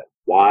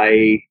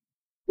 Why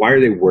are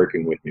they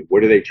working with me?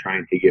 What are they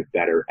trying to get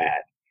better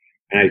at?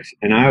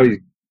 And I always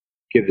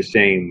give the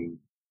same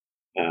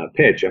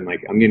pitch. I'm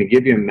like, I'm going to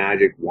give you a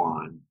magic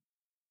wand,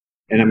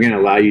 and I'm going to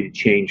allow you to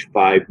change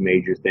 5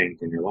 major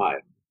things in your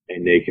life,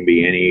 and they can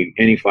be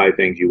any 5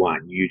 things you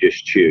want. You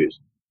just choose.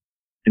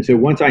 And so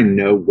once I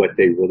know what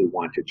they really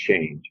want to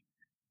change,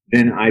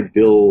 then I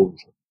build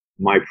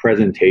my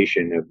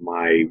presentation of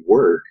my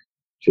work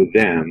to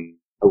them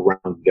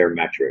around their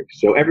metrics.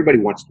 So everybody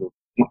wants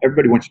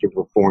to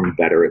perform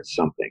better at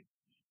something.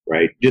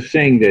 right? Just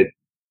saying that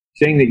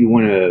you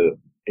want to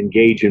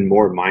engage in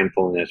more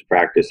mindfulness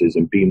practices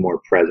and be more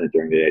present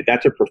during the day.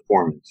 That's a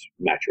performance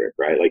metric,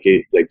 right? Like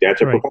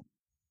that's a Right.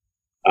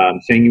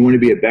 performance. Saying you want to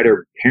be a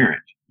better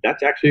parent,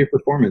 that's actually a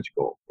performance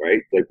goal,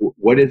 right? Like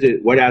what is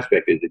it? What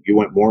aspect is it? Do you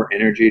want more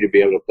energy to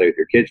be able to play with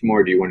your kids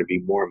more? Do you want to be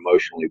more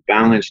emotionally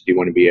balanced? Do you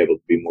want to be able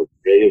to be more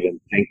creative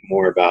and think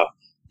more about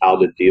how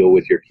to deal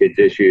with your kids'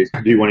 issues?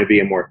 Do you want to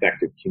be a more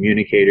effective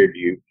communicator?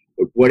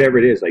 Whatever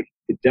it is, like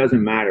it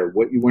doesn't matter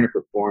what you want to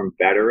perform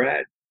better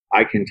at.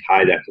 I can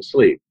tie that to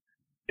sleep.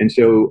 And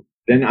so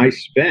then I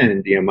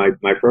spend,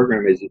 my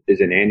program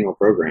is an annual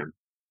program.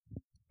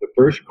 The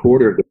first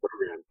quarter of the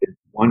program is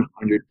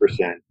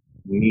 100%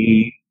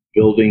 me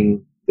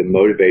building the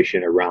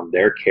motivation around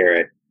their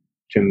carrot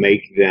to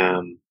make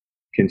them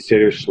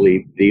consider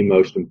sleep the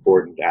most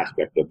important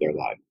aspect of their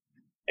life.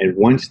 And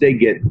once they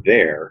get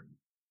there,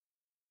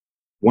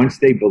 once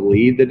they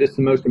believe that it's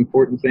the most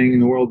important thing in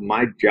the world,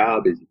 my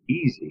job is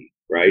easy,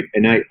 right?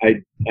 And I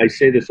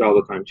say this all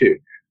the time too.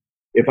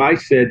 If I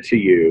said to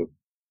you,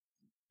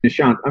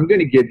 Nishant, I'm going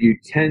to give you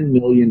 $10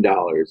 million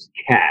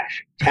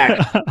cash,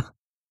 tax,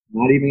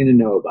 not even going to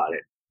know about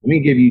it. I'm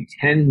going to give you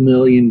 $10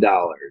 million. I'm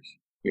going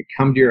to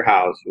come to your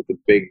house with a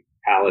big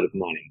pallet of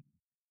money.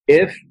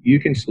 If you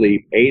can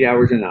sleep 8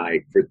 hours a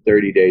night for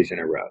 30 days in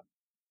a row,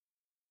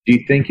 do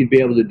you think you'd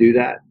be able to do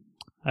that?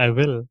 I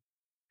will.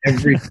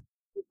 Every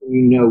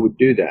would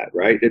do that,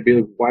 right? They'd be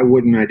like, why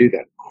wouldn't I do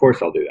that? Of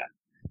course I'll do that.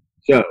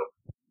 So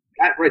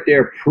that right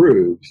there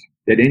proves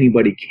that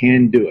anybody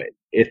can do it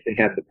if they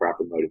have the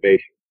proper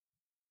motivation.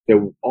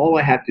 So all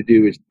I have to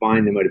do is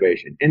find the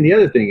motivation. And the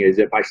other thing is,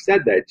 if I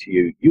said that to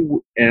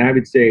you, and I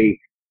would say,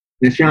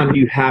 Nishant,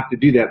 you have to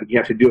do that, but you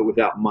have to do it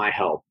without my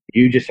help.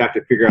 You just have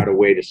to figure out a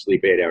way to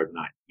sleep 8 hours a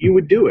night. You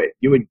would do it.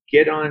 You would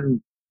get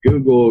on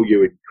Google, you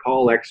would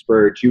call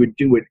experts, you would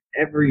do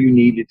whatever you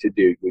needed to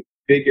do. You would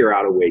figure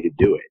out a way to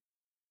do it.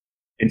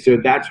 And so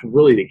that's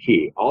really the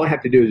key. All I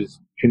have to do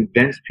is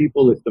convince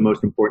people it's the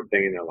most important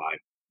thing in their life.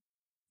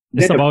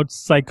 It's about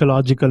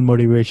psychological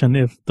motivation.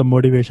 If the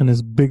motivation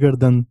is bigger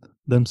than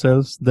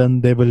themselves,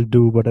 then they will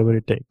do whatever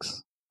it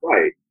takes.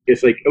 Right.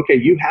 It's like, okay,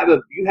 you have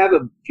a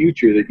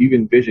future that you've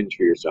envisioned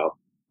for yourself.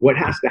 What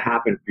has to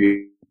happen for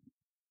you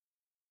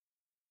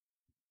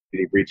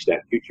to reach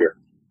that future?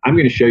 I'm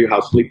going to show you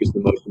how sleep is the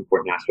most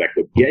important aspect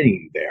of getting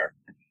you there.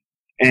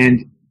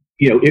 And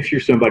if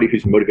you're somebody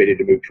who's motivated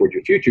to move towards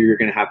your future, you're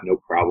going to have no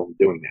problem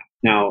doing that.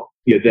 Now,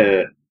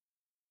 the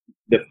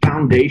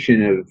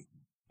foundation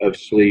of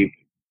sleep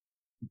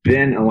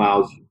then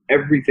allows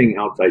everything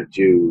else I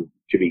do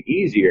to be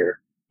easier,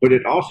 but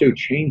it also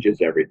changes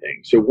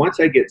everything. So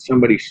once I get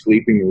somebody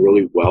sleeping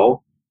really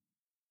well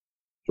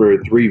for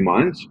 3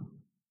 months,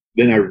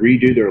 then I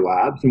redo their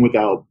labs, and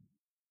without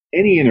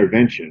any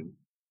intervention,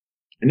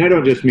 and I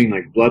don't just mean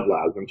like blood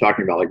labs, I'm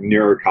talking about like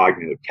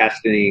neurocognitive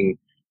testing,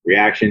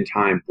 reaction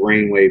time,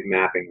 brainwave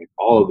mapping, like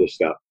all of this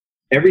stuff.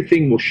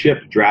 Everything will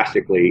shift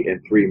drastically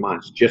in 3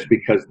 months just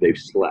because they've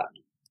slept.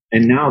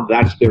 And now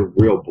that's their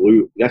real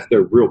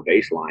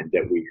baseline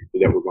that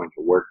we're going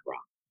to work from.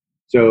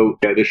 So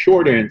the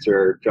short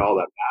answer to all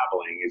that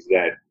babbling is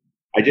that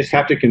I just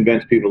have to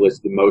convince people it's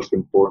the most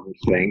important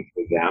thing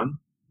for them,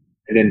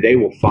 and then they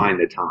will find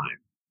the time.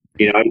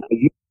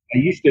 It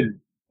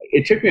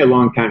took me a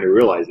long time to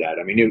realize that.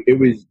 I mean, it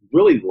was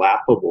really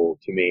laughable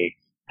to me.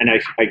 And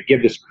I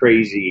give this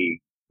crazy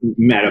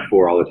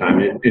metaphor all the time.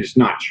 And it's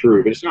not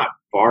true, but it's not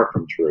far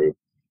from true.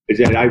 Is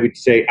that I could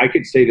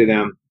say to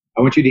them,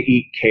 I want you to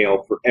eat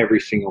kale for every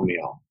single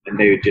meal. And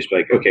they would just be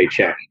like, okay,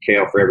 check,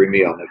 kale for every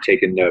meal. And they're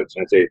taking notes.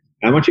 And I'd say,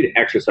 I want you to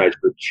exercise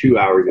for 2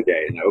 hours a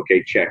day. And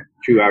okay, check,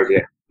 2 hours a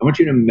day. I want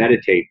you to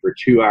meditate for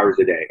 2 hours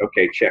a day.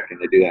 Okay, check. And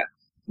they do that.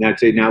 And I'd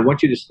say, now I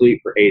want you to sleep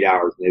for 8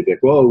 hours. And they'd be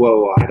like,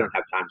 whoa, I don't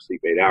have time to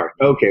sleep 8 hours.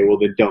 Okay, well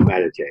then don't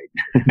meditate.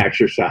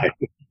 Exercise.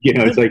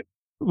 It's like,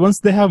 once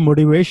they have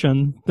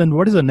motivation, then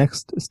what is the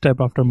next step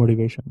after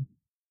motivation?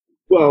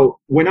 Well,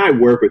 when I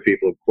work with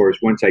people, of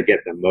course, once I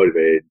get them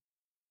motivated,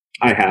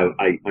 I have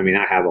a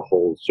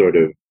whole sort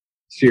of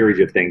series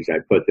of things I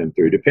put them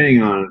through,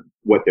 depending on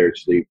what their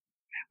sleep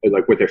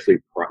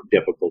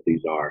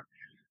difficulties are.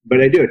 But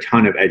I do a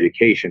ton of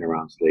education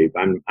around sleep.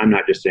 I'm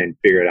not just saying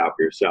figure it out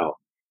for yourself.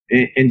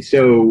 And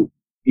so,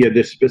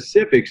 the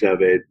specifics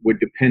of it would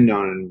depend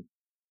on,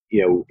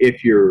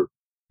 if you're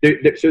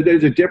so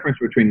there's a difference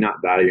between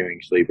not valuing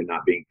sleep and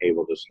not being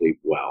able to sleep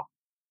well.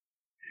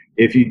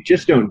 If you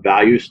just don't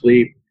value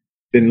sleep,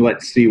 then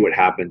let's see what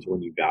happens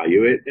when you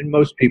value it. And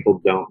most people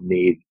don't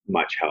need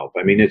much help.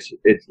 I mean, it's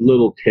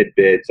little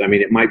tidbits. I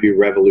mean, it might be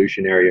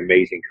revolutionary,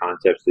 amazing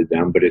concepts to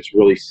them, but it's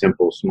really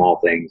simple, small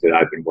things that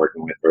I've been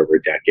working with for over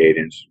a decade,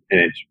 and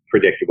it's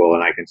predictable.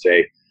 And I can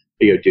say,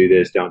 do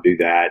this, don't do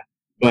that.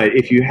 But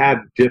if you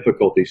have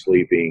difficulty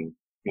sleeping,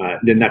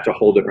 then that's a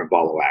whole different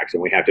ball of wax,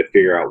 and we have to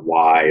figure out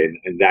why,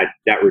 and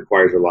that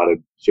requires a lot of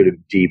sort of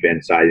deep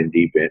insight and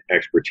deep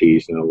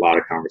expertise, and a lot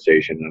of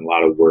conversation, and a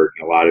lot of work,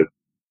 and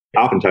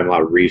oftentimes a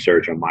lot of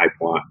research on my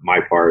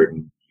part,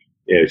 and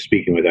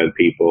speaking with other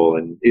people,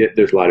 and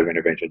there's a lot of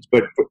interventions.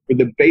 But for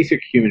the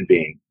basic human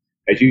being,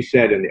 as you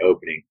said in the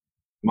opening,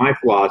 my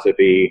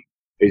philosophy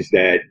is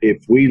that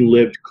if we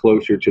lived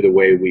closer to the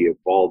way we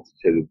evolved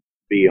to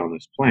be on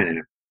this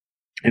planet,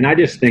 and I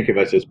just think of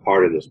us as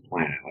part of this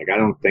planet. Like, I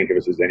don't think of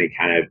us as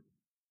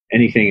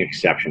anything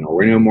exceptional.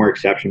 We're no more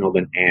exceptional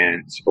than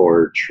ants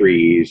or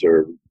trees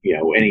or,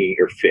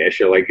 or fish,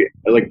 or like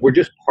we're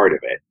just part of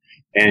it.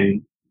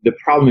 And the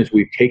problem is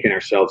we've taken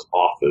ourselves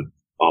off of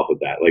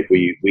that. Like,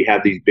 we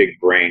have these big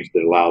brains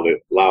that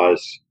allow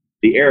us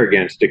the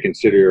arrogance to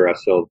consider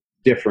ourselves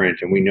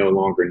different, and we no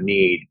longer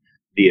need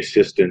the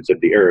assistance of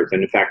the earth.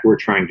 And in fact, we're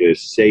trying to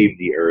save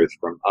the earth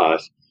from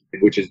us,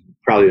 which is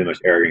probably the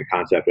most arrogant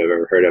concept I've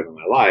ever heard of in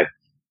my life.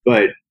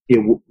 But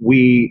the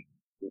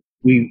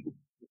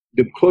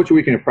closer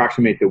we can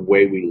approximate the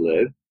way we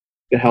live,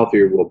 the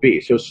healthier we'll be.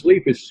 So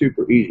sleep is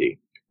super easy.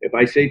 If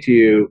I say to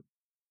you,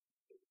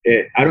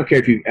 I don't care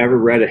if you've ever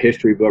read a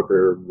history book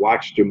or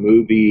watched a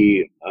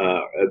movie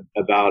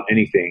about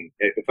anything.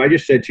 If I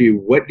just said to you,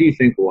 what do you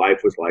think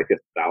life was like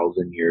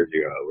 1,000 years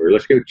ago? Or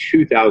let's go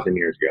 2,000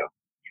 years ago.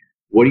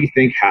 What do you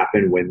think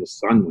happened when the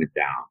sun went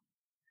down?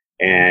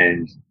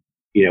 And,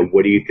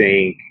 what do you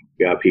think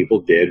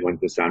people did when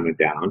the sun went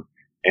down?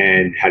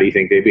 And how do you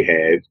think they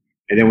behaved?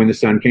 And then when the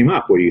sun came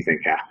up, what do you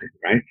think happened,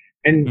 right?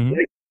 And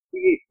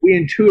we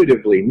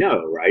intuitively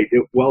know, right?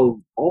 All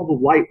the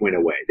light went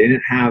away. They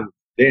didn't have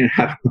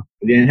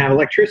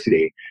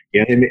electricity.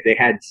 They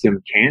had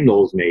some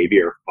candles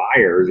maybe, or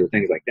fires or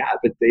things like that,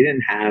 but they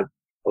didn't have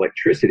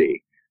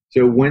electricity.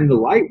 So when the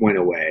light went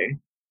away,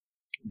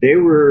 they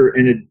were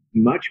in a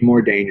much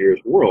more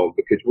dangerous world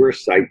because we're a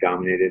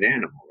sight-dominated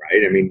animal,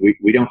 right? I mean,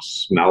 we don't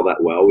smell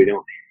that well. We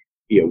don't,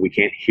 we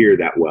can't hear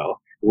that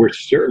well. We're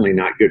certainly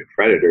not good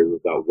predators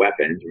without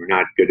weapons. We're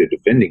not good at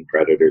defending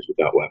predators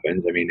without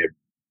weapons. I mean,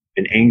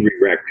 an angry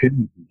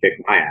raccoon can kick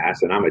my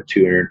ass, and I'm a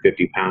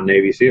 250-pound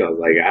Navy SEAL.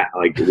 We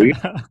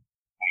can't fight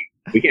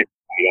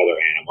other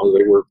animals.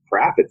 We're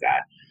crap at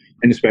that,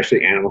 and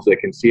especially animals that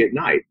can see at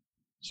night.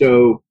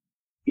 So,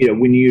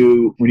 when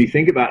you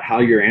think about how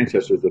your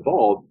ancestors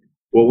evolved,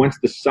 well, once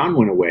the sun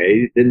went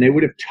away, then they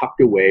would have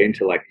tucked away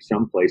into like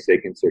some place they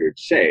considered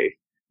safe,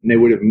 and they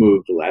would have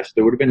moved less.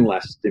 There would have been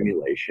less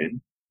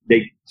stimulation.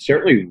 They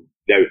certainly,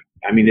 I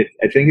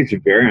think it's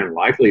very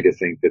unlikely to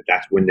think that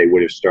that's when they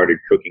would have started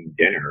cooking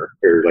dinner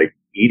or like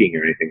eating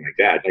or anything like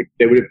that. Like,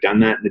 they would have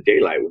done that in the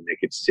daylight when they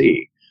could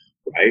see,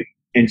 right?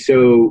 And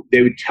so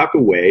they would tuck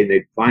away, and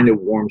they'd find a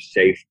warm,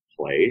 safe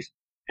place,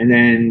 and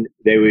then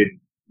they would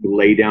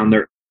lay down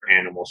their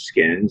animal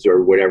skins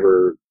or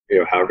whatever,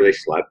 however they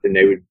slept, and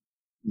they would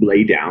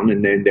lay down,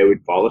 and then they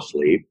would fall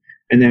asleep.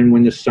 And then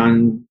when the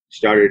sun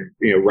started,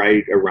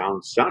 right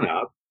around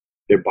sunup,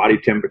 their body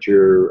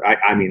temperature,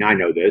 I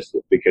know this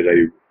because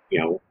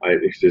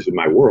this is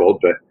my world,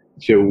 but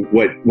so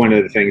one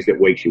of the things that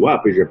wakes you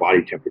up is your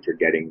body temperature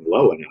getting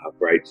low enough,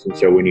 right? And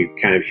so when you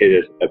kind of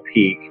hit a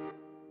peak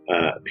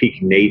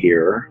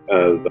nadir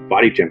of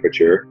body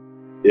temperature,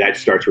 that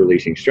starts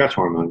releasing stress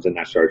hormones, and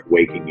that starts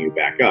waking you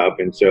back up.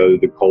 And so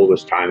the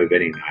coldest time of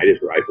any night is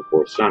right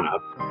before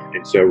sunup.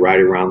 And so right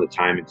around the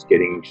time it's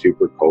getting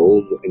super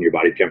cold and your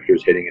body temperature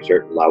is hitting a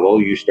certain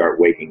level, you start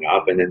waking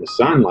up, and then the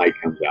sunlight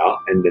comes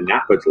out, and then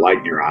that puts light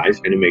in your eyes,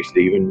 and it makes it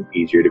even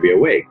easier to be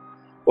awake.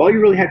 Well, all you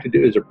really have to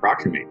do is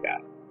approximate that,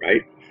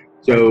 right?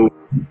 So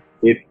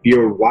if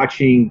you're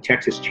watching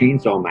Texas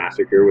Chainsaw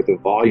Massacre with the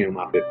volume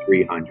up at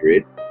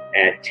 300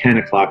 at 10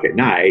 o'clock at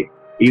night,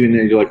 even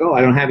then you're like, oh,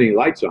 I don't have any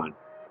lights on.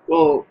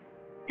 Well,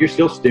 you're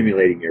still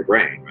stimulating your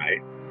brain, right?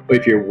 But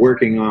if you're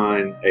working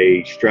on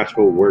a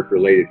stressful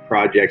work-related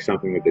project,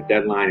 something with a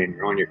deadline, and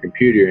you're on your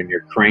computer and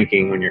you're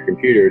cranking on your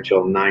computer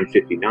till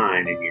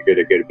 9:59, and you're going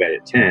to go to bed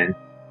at 10, and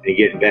you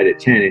get in bed at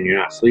 10 and you're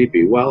not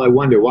sleepy, well, I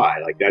wonder why.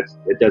 Like,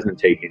 it doesn't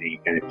take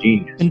any kind of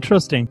genius.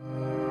 Interesting.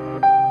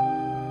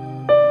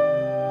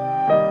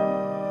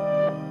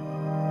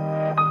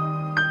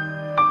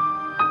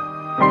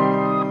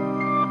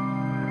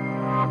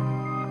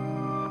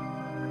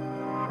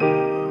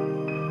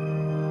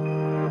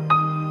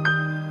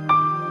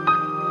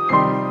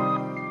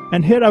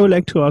 And here I would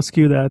like to ask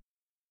you that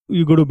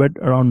you go to bed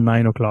around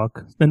 9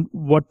 o'clock. Then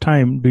what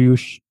time do you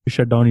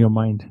shut down your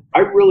mind?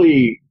 I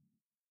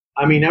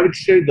would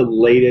say the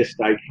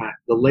latest I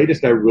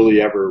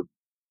really ever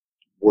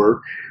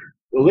work,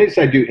 the latest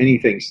I do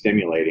anything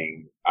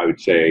stimulating, I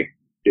would say,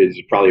 is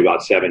probably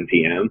about 7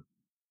 p.m.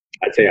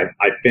 I'd say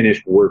I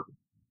finish work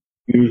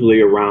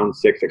usually around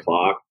 6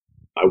 o'clock.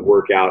 I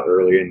work out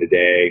early in the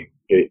day.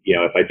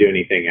 If I do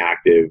anything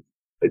active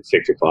at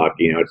 6 o'clock,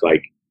 it's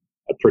like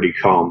a pretty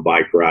calm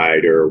bike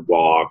ride or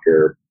walk,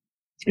 or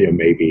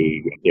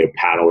maybe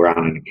paddle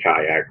around in a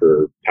kayak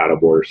or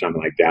paddleboard or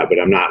something like that. But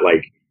I'm not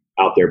like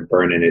out there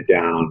burning it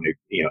down,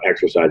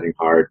 exercising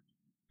hard.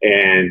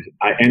 And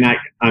I'm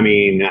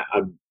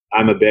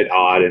a bit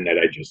odd in that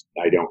I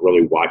don't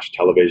really watch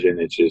television.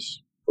 It's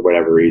just, for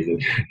whatever reason,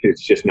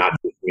 it's just not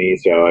with me.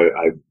 So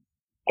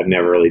I've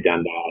never really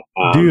done that.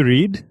 Do you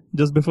read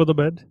just before the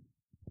bed?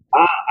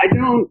 I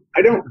don't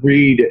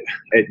read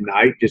at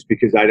night just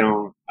because I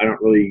don't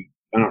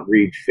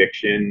read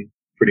fiction.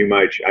 Pretty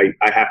much, I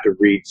have to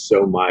read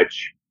so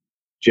much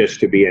just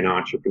to be an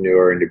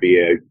entrepreneur and to be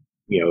a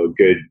a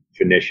good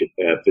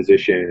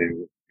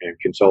physician and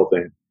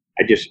consultant.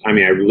 I just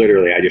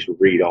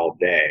read all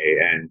day,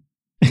 and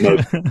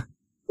most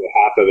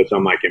half of it's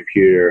on my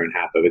computer and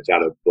half of it's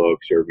out of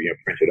books or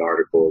printed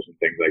articles and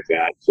things like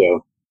that.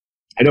 So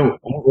I don't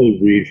really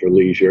read for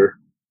leisure.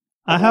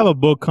 I have a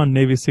book on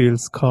Navy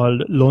SEALs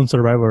called Lone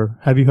Survivor.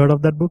 Have you heard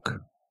of that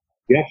book?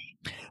 Yes.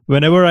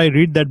 Whenever I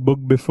read that book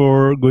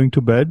before going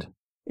to bed,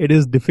 it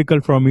is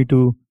difficult for me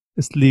to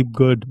sleep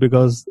good,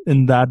 because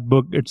in that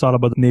book, it's all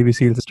about Navy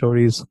SEALs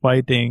stories,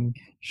 fighting,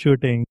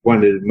 shooting. One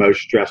of the most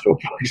stressful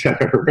books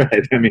I've ever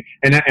read. I mean,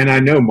 and I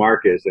know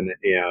Marcus, and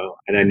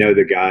I know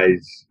the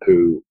guys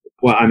who.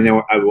 Well, I mean,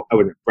 I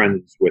wasn't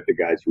friends with the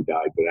guys who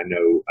died, but I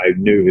knew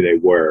who they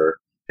were.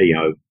 They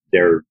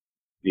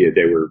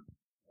were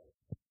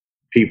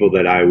people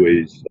that I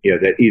was,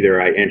 that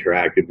either I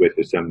interacted with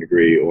to some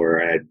degree,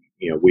 or I had,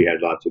 we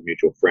had lots of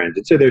mutual friends,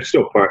 and so they're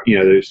still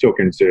they're still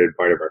considered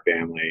part of our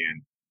family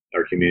and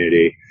our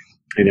community.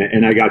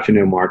 And I got to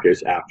know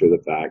Marcus after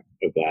the fact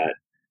of that.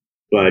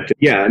 But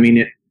yeah, I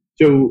mean,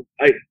 so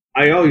I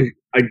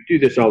do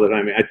this all the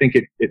time. I think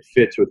it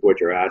fits with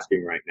what you're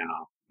asking right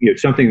now.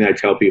 Something that I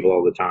tell people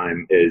all the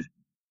time is,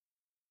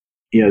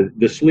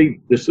 the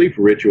sleep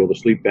ritual, the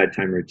sleep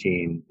bedtime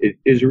routine,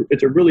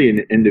 it's a really an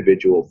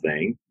individual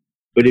thing.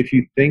 But if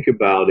you think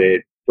about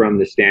it from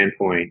the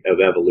standpoint of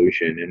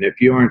evolution, and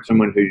if you aren't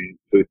someone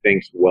who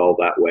thinks well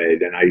that way,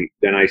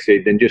 then I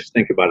say, then just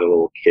think about a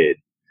little kid.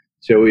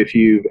 So if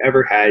you've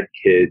ever had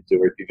kids,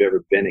 or if you've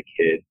ever been a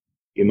kid,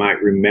 you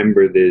might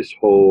remember this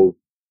whole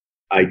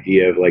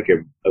idea of like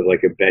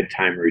a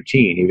bedtime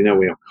routine, even though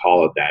we don't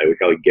call it that. We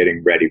call it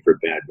getting ready for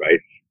bed, right?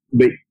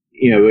 But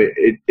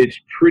it's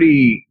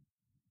pretty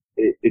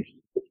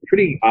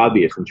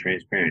obvious and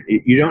transparent.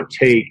 You don't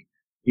take,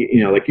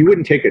 like you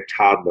wouldn't take a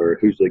toddler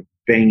who's like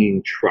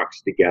banging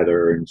trucks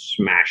together and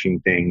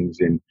smashing things,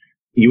 and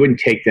you wouldn't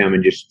take them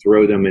and just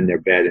throw them in their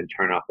bed and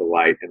turn off the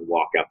light and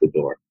walk out the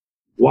door.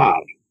 Why?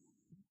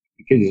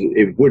 Because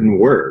it wouldn't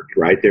work,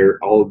 right? They're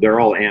all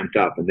amped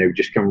up, and they would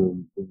just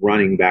come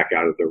running back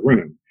out of the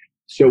room.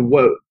 So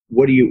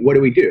what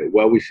do we do?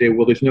 Well, we say,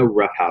 well, there's no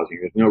rough housing,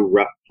 there's no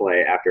rough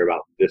play after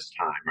about this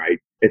time, right?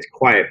 It's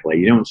quiet play.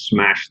 You don't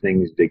smash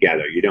things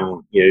together. You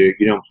don't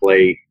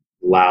play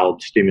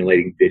loud,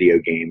 stimulating video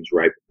games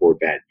right before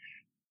bed.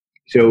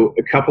 So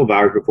a couple of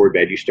hours before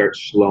bed, you start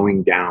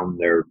slowing down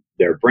their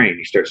brain.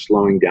 You start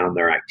slowing down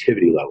their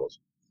activity levels,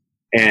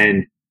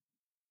 and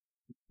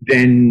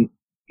then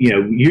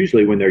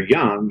usually when they're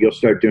young, you'll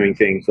start doing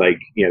things like,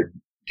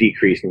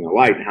 decreasing the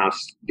light in the house,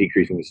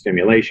 decreasing the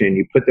stimulation.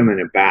 You put them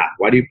in a bath.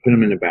 Why do you put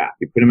them in a bath?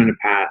 You put them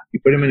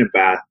in a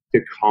bath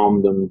to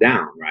calm them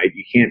down, right?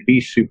 You can't be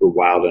super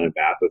wild in a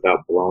bath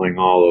without blowing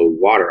all the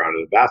water out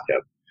of the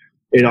bathtub.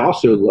 It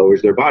also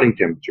lowers their body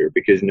temperature,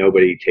 because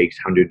nobody takes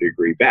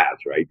 100-degree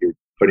baths, right? You're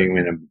putting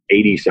them in an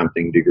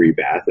 80-something degree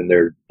bath, and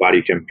their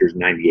body temperature is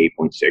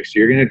 98.6. So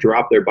you're going to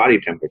drop their body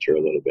temperature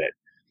a little bit.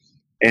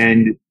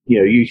 And,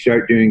 you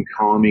start doing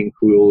calming,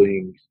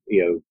 cooling,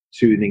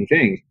 soothing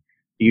things.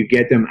 You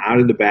get them out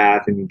of the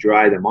bath and you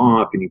dry them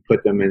off, and you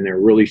put them in their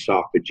really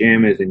soft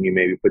pajamas, and you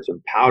maybe put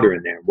some powder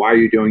in there. Why are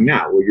you doing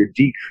that? Well, you're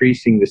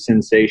decreasing the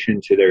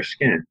sensation to their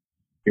skin.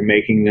 You're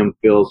making them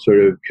feel sort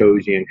of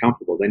cozy and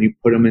comfortable. Then you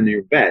put them in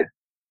their bed.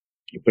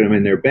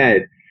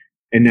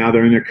 And now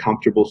they're in their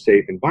comfortable,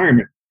 safe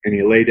environment. And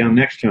you lay down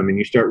next to them and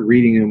you start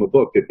reading them a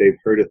book that they've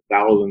heard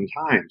 1,000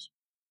 times,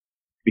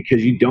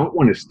 because you don't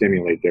want to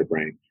stimulate their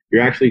brain.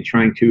 You're actually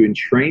trying to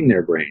entrain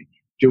their brain.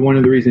 So one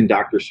of the reasons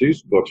Dr.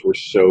 Seuss books were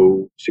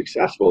so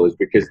successful is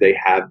because they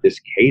have this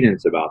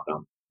cadence about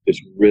them, this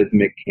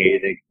rhythmic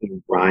cadence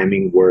and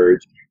rhyming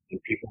words,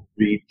 and people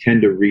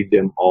tend to read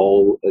them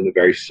all in a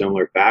very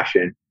similar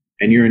fashion,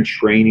 and you're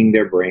entraining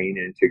their brain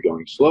into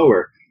going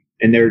slower,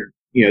 and they're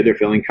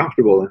feeling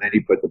comfortable. And then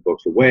you put the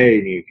books away,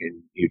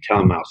 and you tell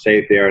them how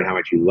safe they are and how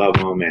much you love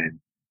them, and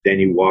then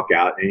you walk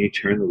out and you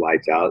turn the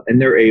lights out, and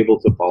they're able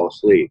to fall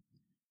asleep.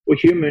 Well,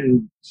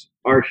 humans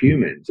are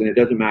humans, and it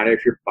doesn't matter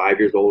if you're 5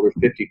 years old or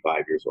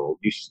 55 years old.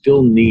 You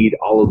still need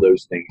all of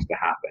those things to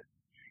happen.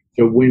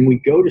 So when we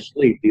go to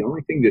sleep, the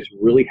only thing that's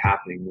really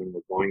happening when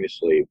we're going to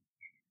sleep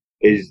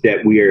is that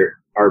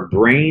our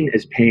brain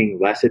is paying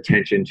less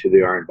attention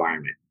to our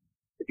environment.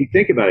 If you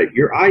think about it,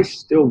 your eyes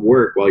still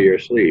work while you're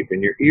asleep,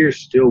 and your ears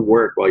still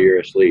work while you're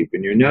asleep,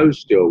 and your nose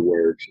still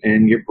works,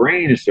 and your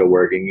brain is still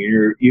working.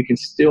 You can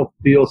still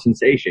feel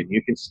sensation.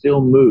 You can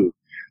still move.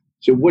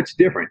 So what's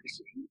different?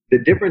 The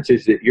difference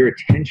is that your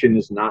attention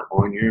is not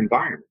on your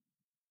environment.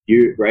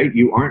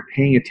 You aren't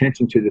paying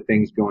attention to the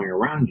things going on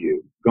around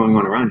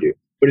you.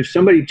 But if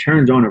somebody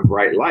turns on a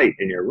bright light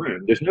in your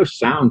room, there's no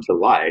sound to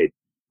light.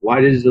 Why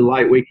does the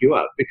light wake you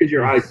up? Because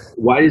your eyes,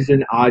 why is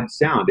an odd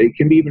sound? It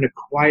can be even a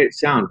quiet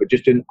sound, but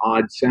just an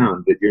odd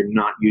sound that you're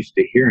not used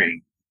to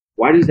hearing.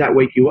 Why does that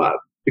wake you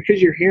up?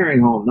 Because you're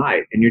hearing all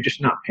night and you're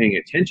just not paying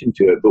attention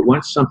to it. But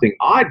once something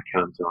odd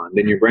comes on,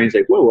 then your brain's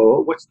like,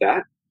 whoa, what's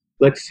that?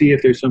 Let's see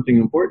if there's something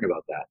important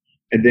about that.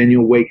 And then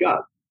you'll wake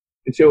up.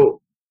 And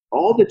so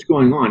all that's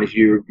going on is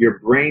your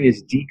brain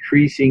is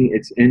decreasing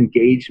its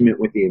engagement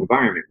with the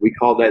environment. We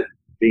call that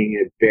being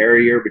a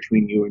barrier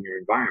between you and your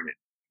environment.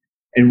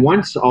 And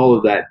once all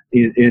of that,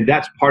 and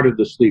that's part of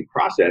the sleep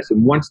process.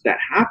 And once that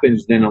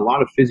happens, then a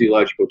lot of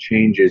physiological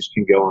changes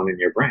can go on in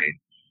your brain.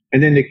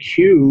 And then the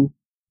cue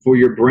for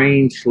your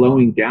brain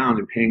slowing down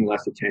and paying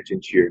less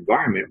attention to your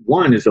environment,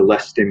 one is a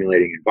less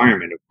stimulating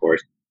environment, of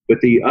course, but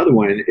the other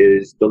one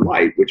is the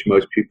light, which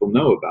most people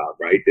know about,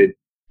 right?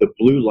 The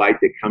blue light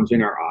that comes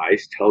in our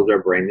eyes tells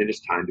our brain that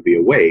it's time to be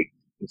awake.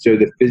 And so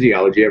the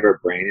physiology of our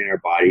brain and our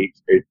body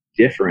are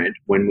different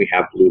when we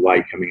have blue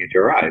light coming into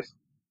our eyes.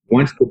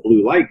 Once the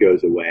blue light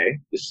goes away,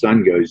 the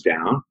sun goes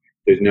down,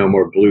 there's no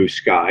more blue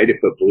sky to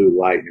put blue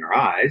light in our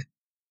eyes.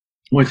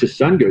 Once the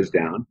sun goes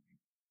down,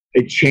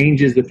 it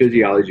changes the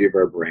physiology of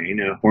our brain.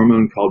 A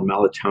hormone called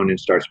melatonin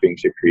starts being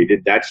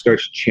secreted. That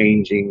starts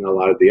changing a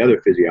lot of the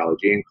other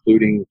physiology,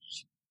 including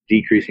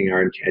decreasing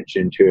our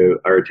attention to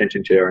our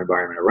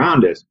environment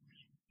around us.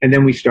 And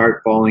then we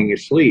start falling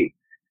asleep.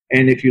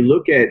 And if you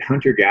look at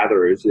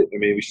hunter-gatherers, I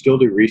mean, we still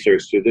do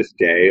research to this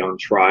day on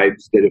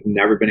tribes that have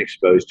never been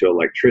exposed to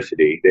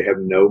electricity. They have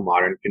no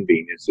modern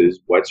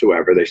conveniences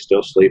whatsoever. They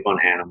still sleep on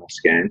animal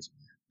skins.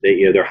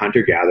 They're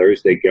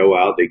hunter-gatherers. They go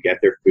out, they get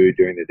their food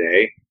during the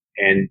day,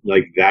 and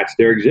like that's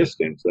their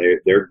existence.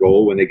 Their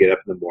goal when they get up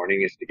in the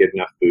morning is to get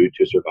enough food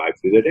to survive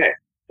through the day.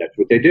 That's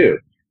what they do.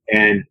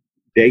 And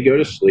they go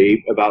to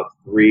sleep about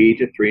 3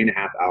 to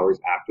 3.5 hours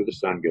after the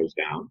sun goes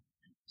down.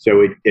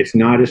 So it's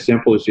not as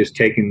simple as just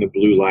taking the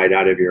blue light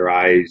out of your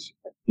eyes,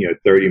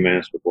 30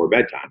 minutes before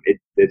bedtime.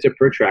 It's a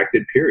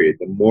protracted period.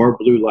 The more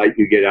blue light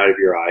you get out of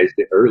your eyes,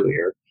 the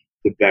earlier,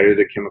 the better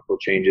the chemical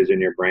changes in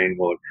your brain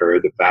will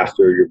occur, the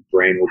faster your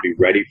brain will be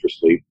ready for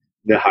sleep,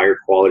 the higher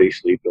quality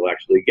sleep you'll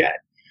actually get.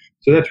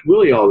 So that's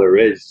really all there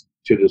is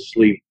to the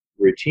sleep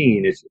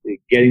routine, is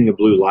getting the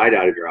blue light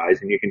out of your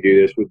eyes. And you can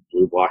do this with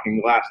blue blocking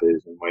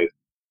glasses and with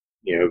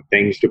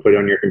things to put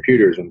on your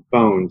computers and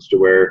phones to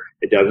where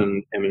it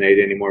doesn't emanate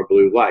any more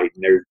blue light.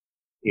 And there's,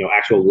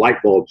 actual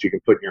light bulbs you can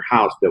put in your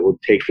house that will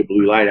take the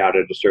blue light out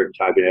at a certain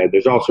time.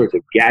 There's all sorts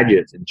of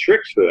gadgets and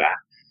tricks for that.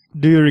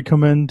 Do you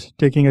recommend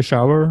taking a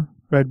shower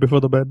right before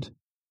the bed?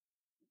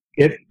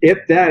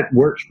 If that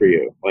works for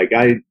you, like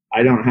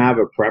I don't have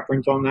a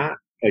preference on that.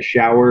 A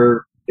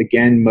shower,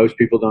 again, most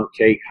people don't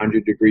take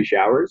 100-degree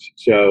showers.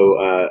 So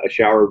a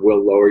shower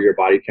will lower your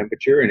body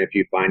temperature. And if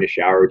you find a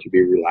shower to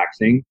be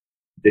relaxing,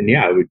 then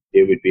yeah,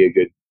 it would be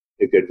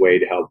a good way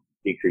to help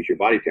decrease your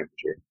body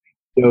temperature.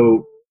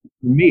 So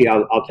for me,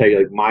 I'll tell you,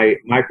 like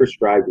my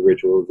prescribed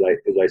ritual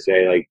is I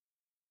say, like,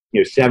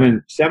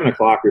 7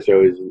 o'clock or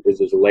so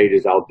is as late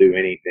as I'll do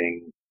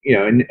anything,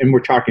 and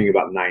we're talking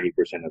about 90%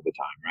 of the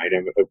time, right?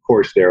 And of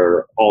course there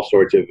are all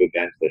sorts of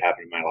events that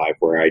happen in my life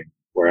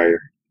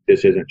where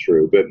this isn't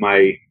true, but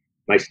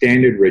my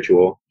standard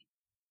ritual,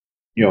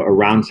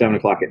 around 7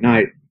 o'clock at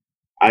night,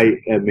 I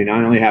mean,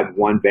 I only have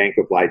one bank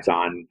of lights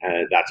on.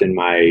 That's in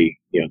my,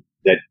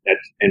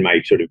 that's in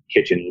my sort of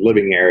kitchen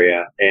living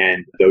area,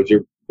 and those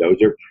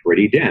are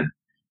pretty dim.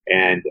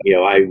 And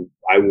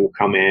I will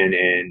come in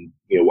and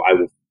I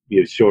will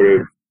sort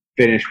of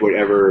finish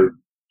whatever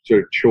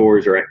sort of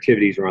chores or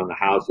activities around the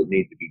house that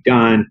need to be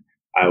done.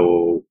 I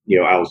will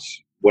I'll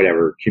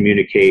whatever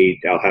communicate.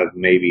 I'll have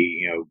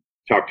maybe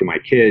talk to my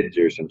kids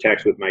or some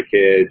text with my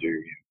kids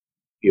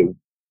or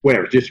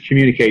whatever, just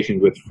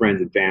communications with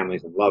friends and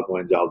families and loved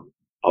ones.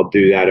 I'll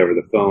do that over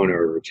the phone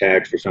or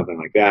text or something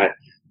like that.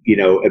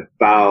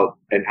 About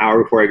an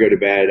hour before I go to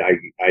bed,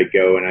 I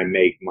go and I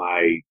make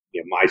my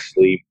my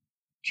sleep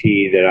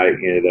tea that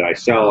I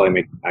sell. I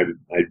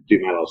do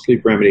my little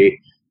sleep remedy.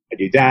 I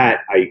do that.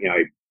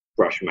 I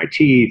brush my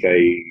teeth.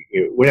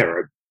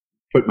 Whatever.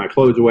 I put my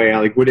clothes away.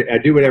 I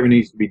do whatever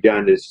needs to be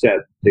done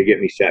to get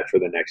me set for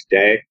the next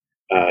day.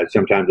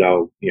 Sometimes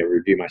I'll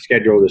review my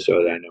schedule just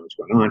so that I know what's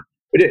going on.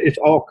 But it's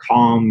all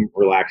calm,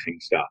 relaxing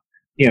stuff.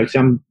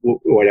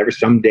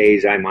 Some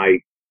days I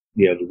might,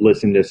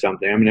 listen to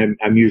something. I mean,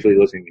 I'm usually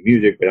listening to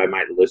music, but I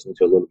might listen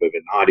to a little bit of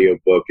an audio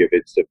book if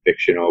it's a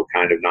fictional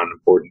kind of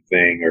non-important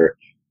thing, or,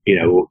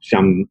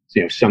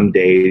 some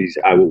days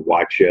I will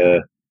watch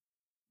a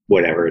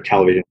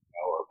television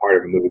show or part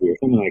of a movie or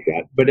something like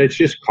that. But it's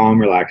just calm,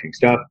 relaxing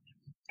stuff.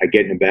 I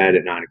get into bed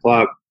at 9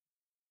 o'clock.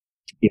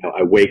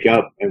 I wake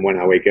up, and when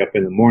I wake up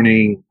in the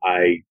morning,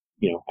 I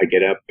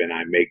get up and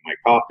I make my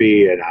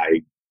coffee and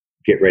I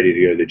get ready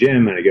to go to the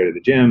gym, and I go to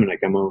the gym and I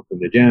come home from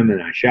the gym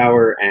and I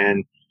shower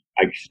and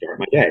I start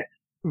my day.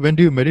 When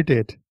do you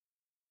meditate?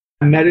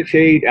 I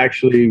meditate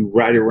actually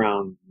right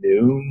around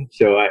noon.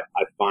 So I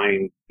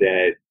find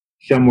that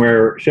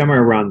somewhere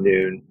around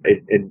noon,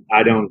 and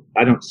I don't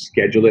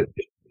schedule it.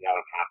 I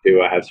don't have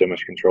to. I have so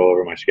much control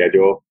over my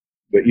schedule.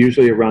 But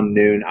usually around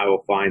noon, I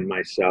will find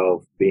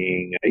myself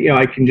being,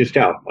 I can just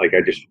tell, like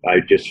I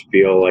just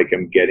feel like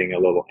I'm getting a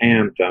little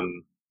amped.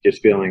 I'm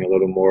just feeling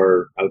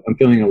I'm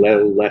feeling a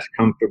little less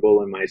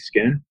comfortable in my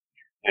skin.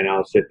 And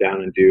I'll sit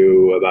down and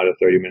do about a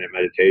 30-minute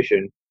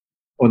meditation.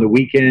 On the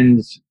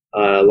weekends,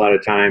 a lot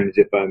of times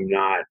if I'm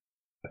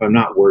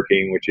not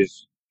working, which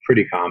is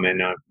pretty common.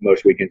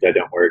 Most weekends I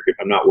don't work. If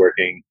I'm not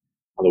working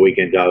on the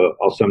weekends,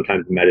 I'll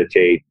sometimes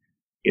meditate,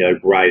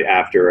 right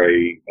after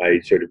I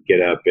sort of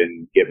get up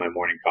and get my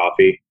morning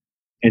coffee.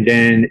 And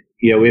then,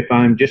 if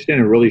I'm just in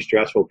a really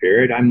stressful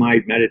period, I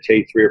might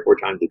meditate 3 or 4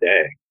 times a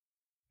day.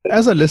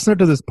 As a listener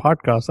to this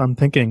podcast, I'm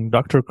thinking,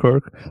 Dr.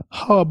 Kirk,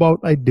 how about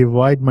I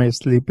divide my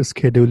sleep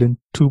schedule in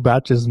 2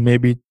 batches,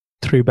 maybe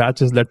 3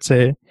 batches, let's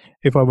say.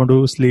 If I want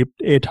to sleep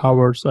 8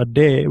 hours a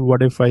day,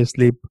 what if I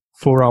sleep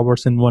 4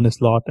 hours in one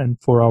slot and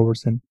 4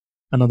 hours in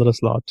another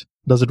slot?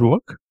 Does it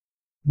work?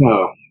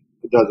 No,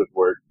 it doesn't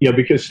work.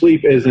 Because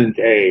sleep isn't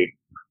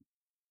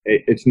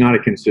it's not a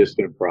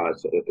consistent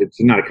process.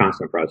 It's not a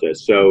constant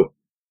process. So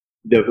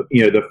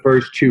the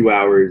first 2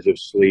 hours of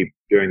sleep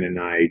during the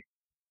night,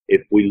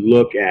 if we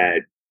look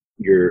at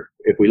your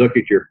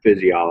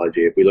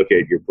physiology, if we look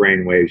at your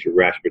brain waves, your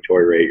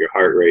respiratory rate, your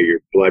heart rate,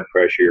 your blood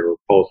pressure, your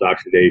pulse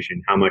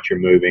oxidation, how much you're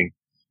moving,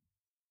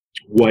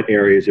 what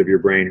areas of your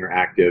brain are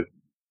active,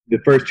 the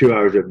first 2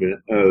 hours of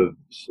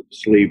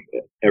sleep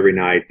every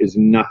night is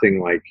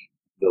nothing like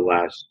the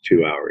last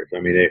 2 hours.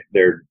 I mean,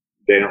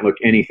 they don't look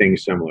anything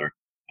similar.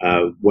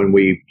 When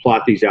we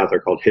plot these out, they're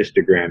called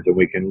histograms, and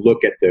we can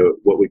look at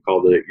what we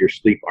call your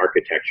sleep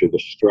architecture, the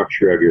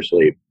structure of your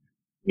sleep.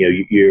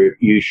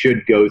 You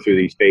should go through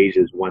these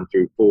phases 1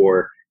 through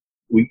 4.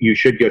 You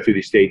should go through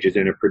these stages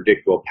in a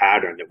predictable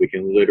pattern that we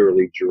can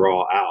literally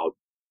draw out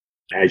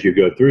as you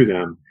go through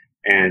them.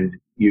 And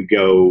you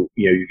go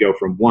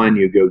from 1,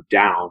 you go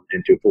down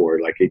into 4,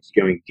 like it's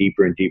going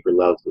deeper and deeper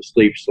levels of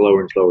sleep,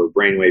 slower and slower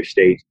brainwave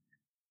states.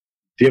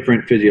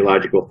 Different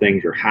physiological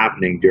things are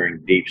happening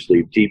during deep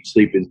sleep. Deep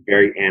sleep is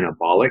very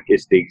anabolic.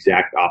 It's the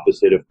exact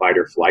opposite of fight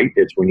or flight.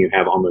 It's when you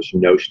have almost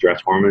no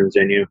stress hormones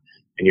in you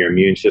and your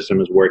immune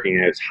system is working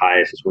at its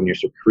highest. It's when you're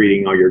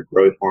secreting all your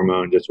growth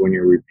hormones. It's when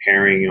you're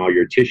repairing all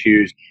your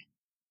tissues.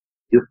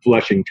 You're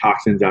flushing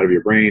toxins out of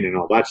your brain and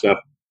all that stuff.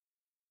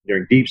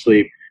 During deep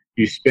sleep,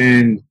 you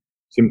spend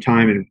some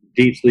time in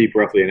deep sleep,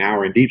 roughly an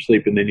hour in deep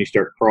sleep, and then you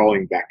start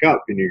crawling back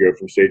up, and you go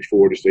from stage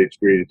 4 to stage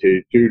 3 to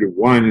stage 2 to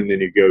 1, and then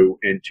you go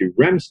into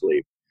REM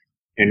sleep.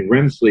 And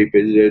REM sleep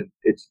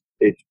it's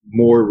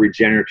more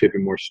regenerative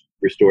and more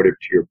restorative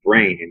to your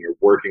brain, and you're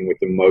working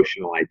with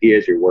emotional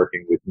ideas, you're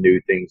working with new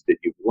things that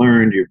you've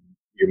learned, you're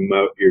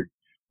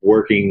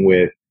working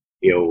with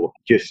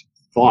just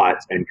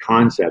thoughts and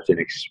concepts and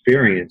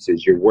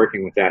experiences. You're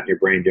working with that in your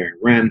brain during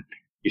REM.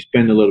 You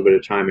spend a little bit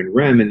of time in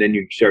REM, and then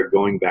you start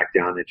going back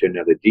down into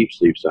another deep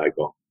sleep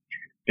cycle.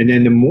 And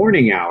then the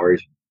morning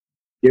hours,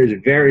 there's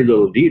very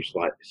little deep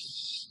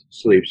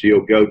sleep. So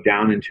you'll go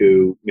down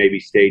into maybe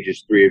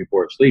stages 3 and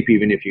 4 of sleep.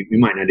 Even if you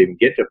might not even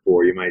get to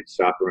 4, you might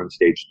stop around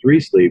stage 3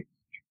 sleep.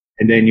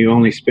 And then you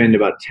only spend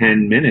about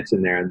 10 minutes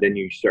in there, and then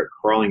you start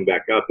crawling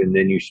back up, and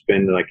then you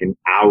spend like an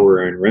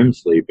hour in REM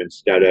sleep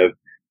instead of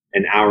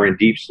an hour in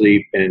deep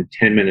sleep and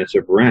 10 minutes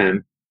of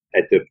REM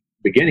at the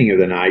beginning of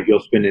the night. You'll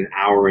spend an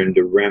hour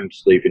into REM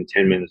sleep and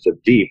 10 minutes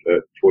of deep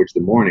towards the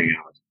morning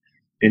hours.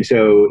 And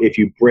so if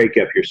you break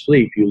up your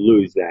sleep, you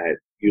lose that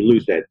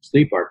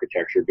sleep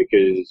architecture,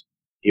 because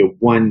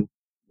one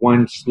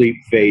sleep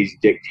phase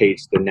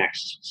dictates the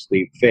next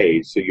sleep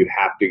phase. So you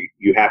have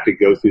to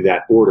go through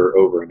that order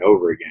over and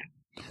over again.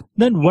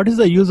 Then what is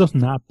the use of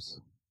naps?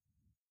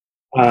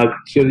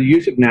 So the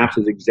use of naps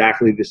is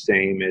exactly the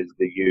same as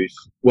the use.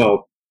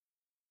 Well,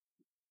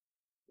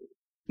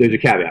 there's a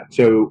caveat.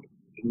 So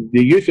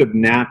the use of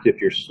naps, if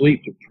you're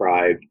sleep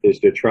deprived, is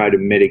to try to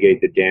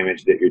mitigate the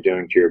damage that you're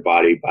doing to your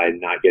body by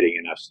not getting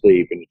enough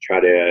sleep, and to try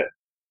to,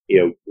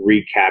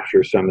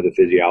 recapture some of the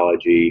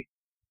physiology,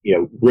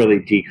 really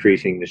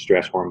decreasing the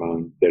stress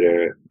hormones but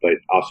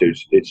also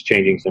it's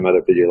changing some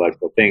other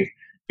physiological things.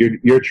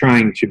 You're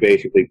trying to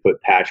basically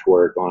put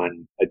patchwork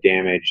on a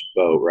damaged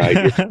boat,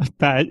 right?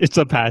 It's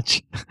a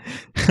patch.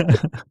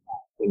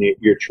 And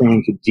you're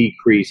trying to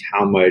decrease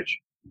how much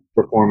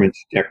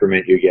performance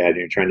decrement you get, and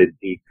you're trying to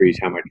decrease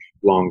how much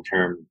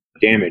long-term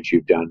damage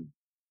you've done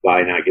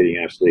by not getting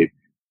enough sleep.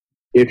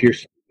 If you're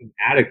sleeping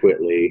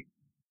adequately,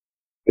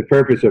 the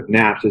purpose of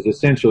naps is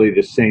essentially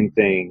the same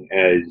thing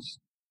as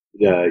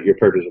your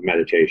purpose of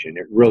meditation.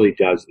 It really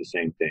does the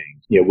same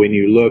thing. When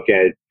you look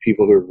at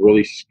people who are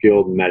really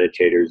skilled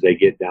meditators, they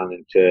get down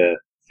into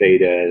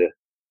theta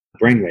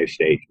brainwave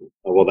state.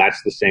 Well,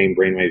 that's the same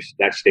brainwave.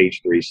 That's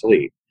stage 3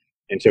 sleep.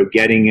 And so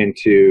getting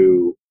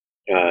into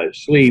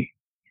sleep,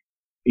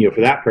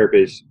 for that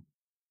purpose,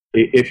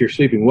 if you're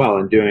sleeping well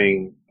and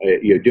doing a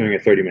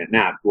 30-minute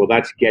nap, well,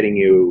 that's getting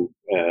you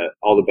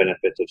all the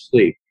benefits of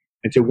sleep.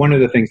 And so one of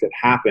the things that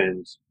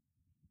happens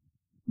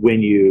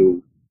when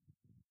you're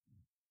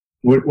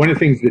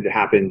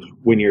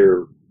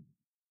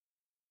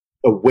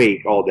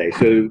awake all day.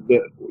 So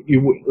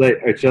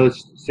let's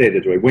say it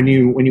this way: when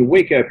you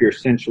wake up, you're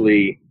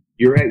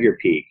at your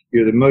peak.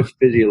 You're the most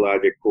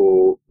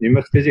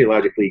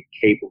physiologically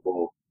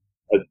capable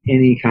of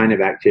any kind of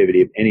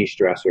activity, of any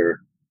stressor.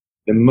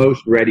 The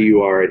most ready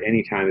you are at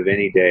any time of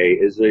any day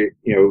is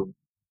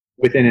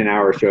within an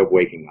hour or so of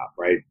waking up,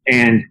 right?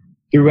 And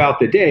throughout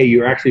the day,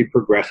 you're actually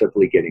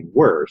progressively getting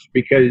worse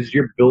because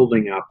you're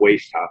building up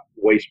waste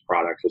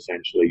products,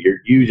 essentially. You're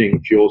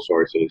using fuel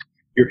sources,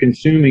 you're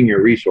consuming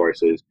your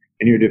resources,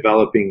 and you're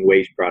developing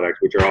waste products,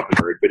 which are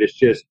often hurt, but it's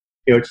just,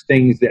 it's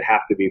things that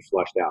have to be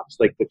flushed out. It's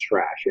like the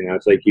trash,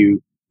 it's like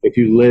if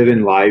you live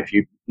in life,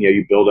 you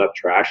build up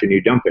trash and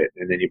you dump it,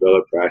 and then you build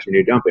up trash and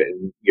you dump it,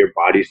 and your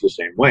body's the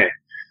same way.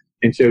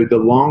 And so the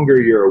longer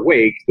you're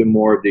awake, the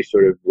more of these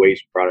sort of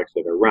waste products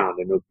that are around.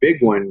 And the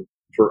big one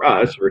for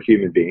us, for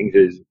human beings,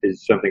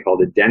 is something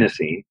called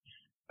adenosine.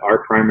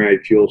 Our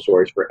primary fuel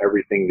source for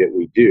everything that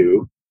we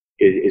do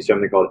is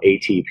something called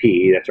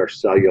ATP. That's our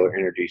cellular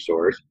energy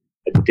source,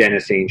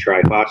 adenosine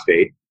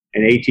triphosphate.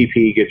 And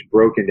ATP gets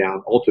broken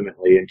down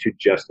ultimately into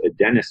just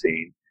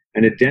adenosine.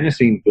 And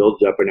adenosine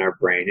builds up in our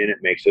brain and it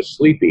makes us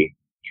sleepy.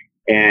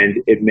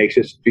 And it makes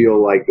us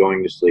feel like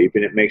going to sleep.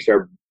 And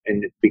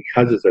and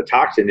because it's a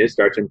toxin, it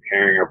starts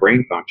impairing our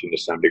brain function to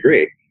some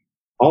degree.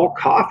 All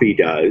caffeine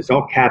does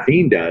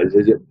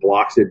is it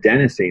blocks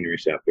adenosine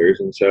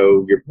receptors. And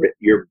so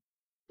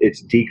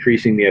it's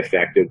decreasing the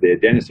effect of the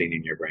adenosine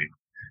in your brain.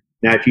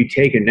 Now, if you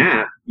take a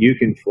nap, you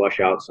can flush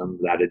out some of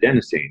that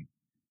adenosine.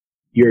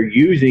 You're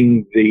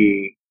using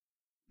the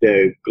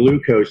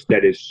glucose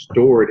that is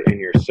stored in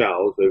your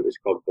cells, it's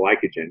called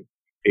glycogen.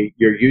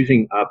 You're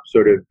using up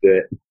sort of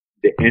the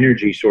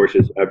energy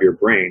sources of your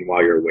brain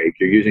while you're awake.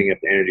 You're using up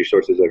the energy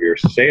sources of your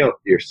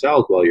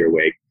cells while you're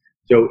awake.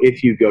 So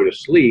if you go to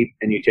sleep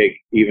and you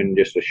take even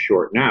just a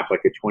short nap,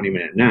 like a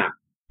 20-minute nap,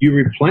 you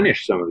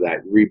replenish some of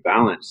that,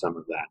 rebalance some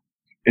of that.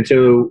 And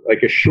so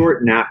like a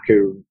short nap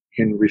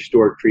can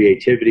restore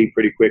creativity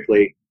pretty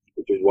quickly,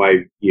 which is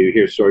why you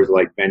hear stories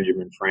like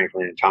Benjamin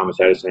Franklin and Thomas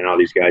Edison and all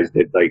these guys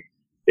that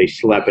they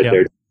slept at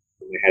their,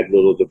 they had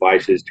little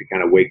devices to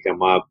kind of wake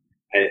them up.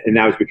 And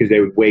that was because they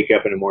would wake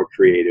up in a more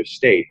creative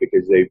state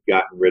because they've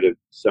gotten rid of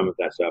some of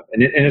that stuff.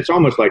 And it's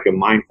almost like a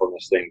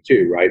mindfulness thing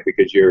too, right?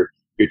 Because you're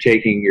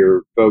taking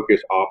your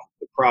focus off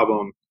the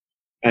problem.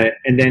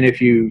 And then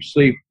if you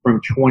sleep from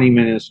 20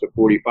 minutes to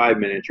 45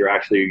 minutes, you're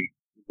actually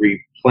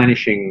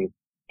replenishing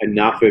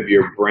enough of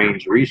your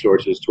brain's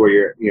resources to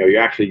where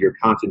your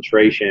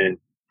concentration,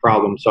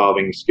 problem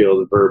solving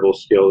skills, verbal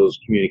skills,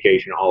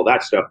 communication, all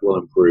that stuff will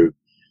improve.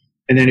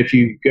 And then if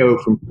you go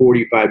from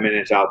 45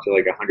 minutes out to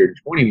like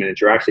 120 minutes,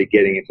 you're actually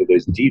getting into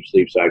those deep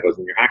sleep cycles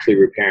and you're actually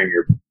repairing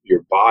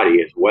your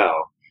body as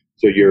well.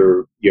 So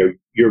you're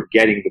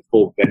getting the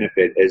full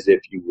benefit as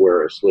if you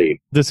were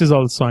asleep. This is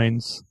all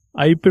science.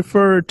 I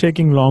prefer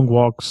taking long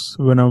walks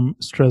when I'm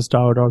stressed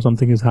out or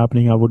something is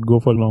happening. I would go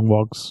for long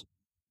walks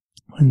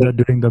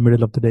during the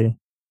middle of the day.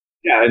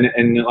 Yeah,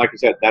 and like I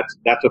said,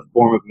 that's a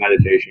form of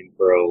meditation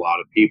for a lot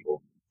of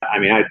people. I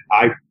mean,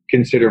 I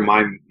consider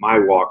my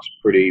walks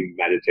pretty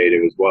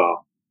meditative as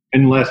well,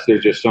 unless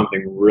there's just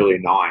something really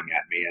gnawing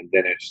at me, and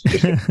then it's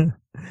just...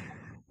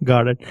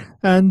 Got it.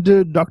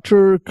 And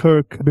Dr.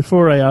 Kirk,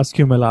 before I ask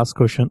you my last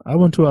question, I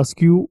want to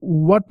ask you,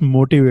 what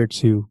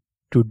motivates you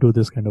to do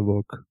this kind of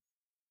work?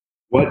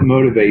 What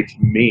motivates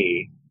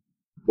me?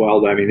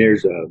 Well, I mean,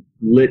 there's a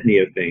litany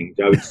of things.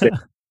 I would say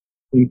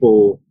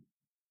simple,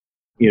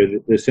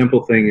 the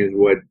simple thing is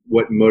what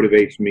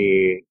motivates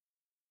me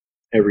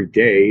every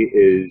day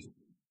is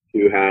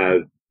to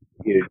have,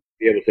 be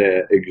able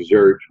to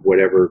exert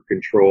whatever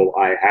control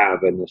I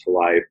have in this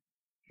life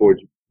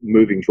towards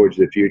moving towards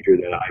the future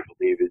that I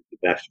believe is the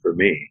best for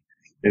me.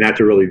 And that's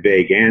a really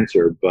vague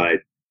answer,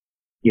 but,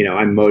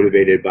 I'm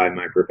motivated by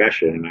my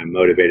profession. I'm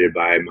motivated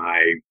by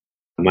my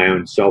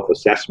own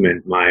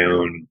self-assessment, my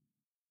own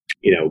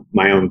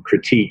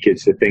critique.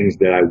 It's the things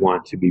that I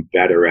want to be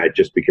better at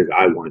just because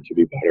I want to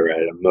be better at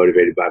it. I'm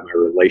motivated by my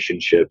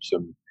relationships.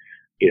 I'm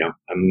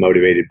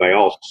motivated by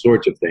all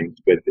sorts of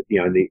things, but at the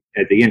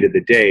end of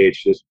the day,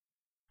 it's just,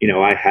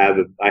 I have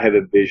a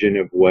vision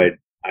of what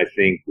I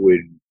think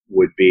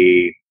would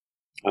be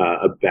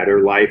a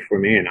better life for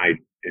me. And I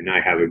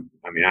have a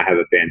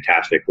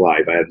fantastic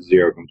life. I have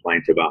zero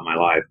complaints about my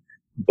life,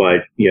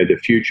 but the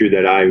future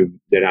that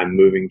I'm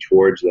moving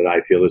towards that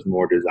I feel is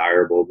more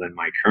desirable than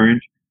my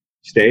current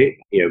state.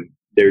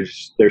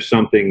 There's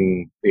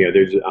something,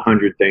 there's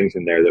 100 things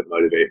in there that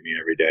motivate me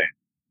every day.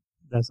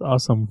 That's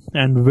awesome.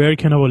 And where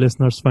can our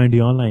listeners find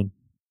you online?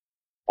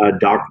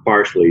 Doc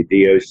Parsley,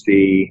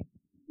 DocParsley,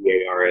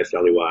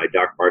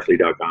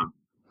 docparsley.com.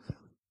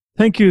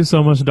 Thank you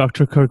so much,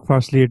 Dr. Kirk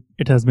Parsley.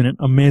 It has been an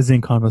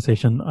amazing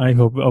conversation. I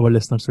hope our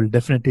listeners will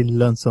definitely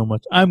learn so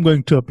much. I'm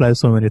going to apply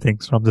so many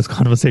things from this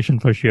conversation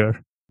for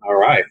sure. All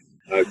right.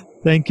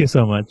 Thank you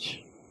so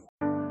much.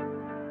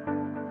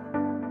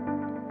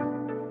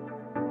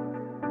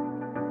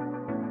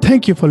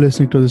 Thank you for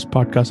listening to this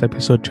podcast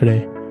episode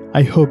today.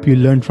 I hope you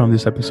learned from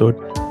this episode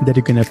that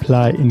you can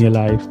apply in your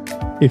life.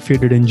 If you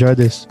did enjoy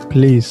this,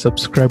 please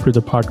subscribe to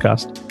the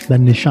podcast, The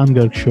Nishant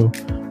Garg Show,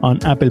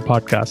 on Apple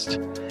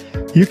Podcast.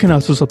 You can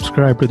also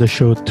subscribe to the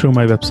show through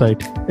my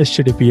website,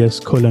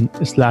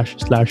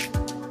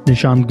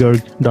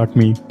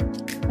 https://nishantgarg.me,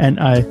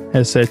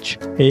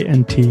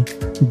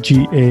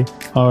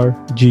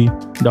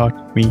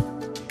 NISHANTGARG.me.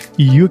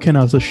 You can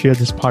also share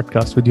this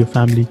podcast with your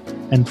family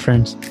and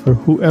friends or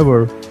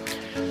whoever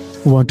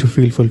want to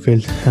feel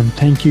fulfilled. And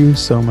thank you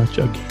so much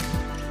again.